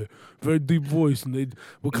little bit, very deep voice, and they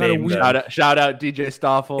what kind of weird. Shout out DJ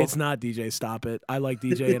Stoffel. It's not DJ. Stop it. I like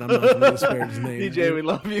DJ, and I'm not going to disparage his name. DJ, we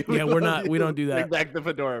love you. Yeah, we don't do that. Bring back the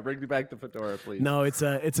fedora. Bring back the fedora, please. No, it's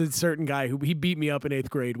a certain guy who he beat me up in 8th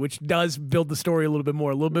grade, which does build the story a little bit more,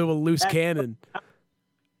 a little bit of a loose cannon.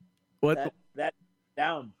 What? That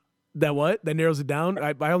down. That what? That narrows it down?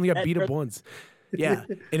 I only got beat up once. Yeah.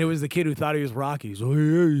 And it was the kid who thought he was Rocky. So,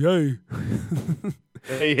 hey.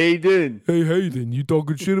 Hey, Hayden. Hey, Hayden, you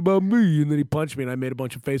talking shit about me. And then he punched me, and I made a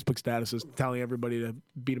bunch of Facebook statuses telling everybody to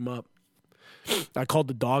beat him up. I called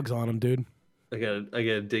the dogs on him, dude. I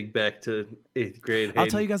gotta dig back to 8th grade. Hayden. I'll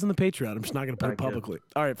tell you guys on the Patreon. I'm just not going to put it publicly.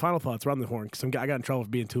 All right, final thoughts. Round the horn, because I got in trouble for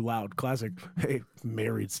being too loud. Classic, hey,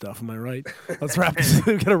 married stuff. Am I right? Let's wrap this.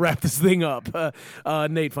 We got to wrap this thing up.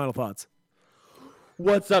 Nate, final thoughts.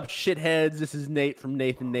 What's up, shitheads? This is Nate from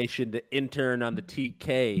Nathan Nation, the intern on the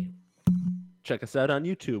TK. Check us out on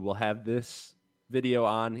YouTube. We'll have this video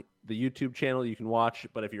on the YouTube channel. You can watch,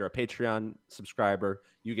 but if you're a Patreon subscriber,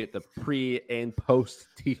 you get the pre and post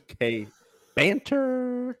TK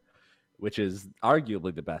banter, which is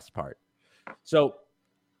arguably the best part. So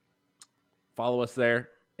follow us there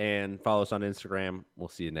and follow us on Instagram. We'll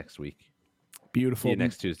see you next week. Beautiful. See you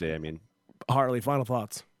next Tuesday, I mean. Harley, final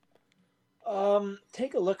thoughts.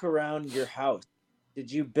 Take a look around your house.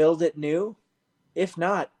 Did you build it new? If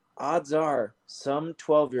not, odds are some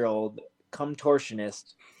 12-year-old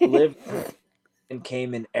Cumtortionist lived and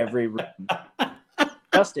came in every room.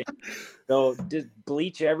 Disgusting. So just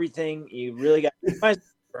bleach everything. You really got to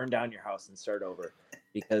burn down your house and start over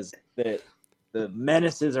because the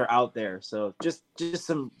menaces are out there. So just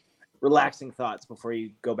some relaxing thoughts before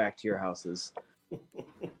you go back to your houses.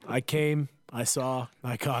 I came, I saw,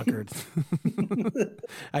 I conquered.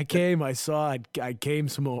 I came, I saw, I came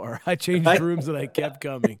some more. I changed rooms and I kept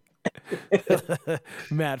coming.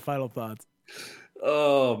 Matt, final thoughts.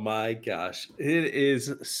 Oh my gosh. It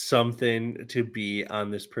is something to be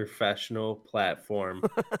on this professional platform.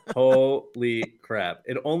 Holy crap.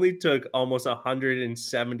 It only took almost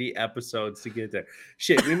 170 episodes to get there.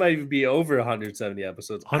 Shit, we might even be over 170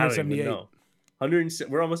 episodes. 178. I don't even know.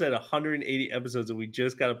 We're almost at 180 episodes, and we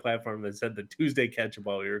just got a platform that said the Tuesday catch-up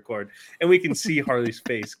while we record, and we can see Harley's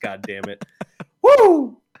face. God damn it!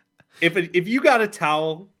 Woo! If you got a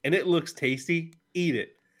towel and it looks tasty, eat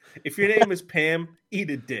it. If your name is Pam, eat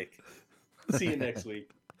a dick. See you next week.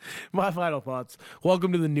 My final thoughts.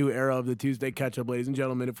 Welcome to the new era of the Tuesday Catch-Up, ladies and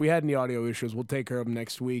gentlemen. If we had any audio issues, we'll take care of them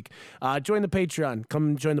next week. Join the Patreon.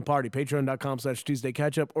 Come join the party. Patreon.com/Tuesday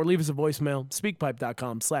Catch-Up or leave us a voicemail.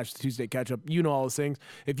 Speakpipe.com/Tuesday Catch-Up. You know all those things.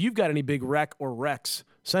 If you've got any big wreck or wrecks,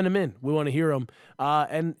 send them in. We want to hear them.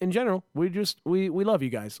 And in general, we love you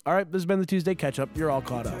guys. All right, this has been the Tuesday Catch-Up. You're all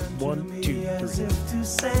caught up. 1, 2,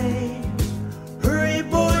 3. Hurry,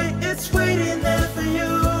 boy, it's waiting there for you.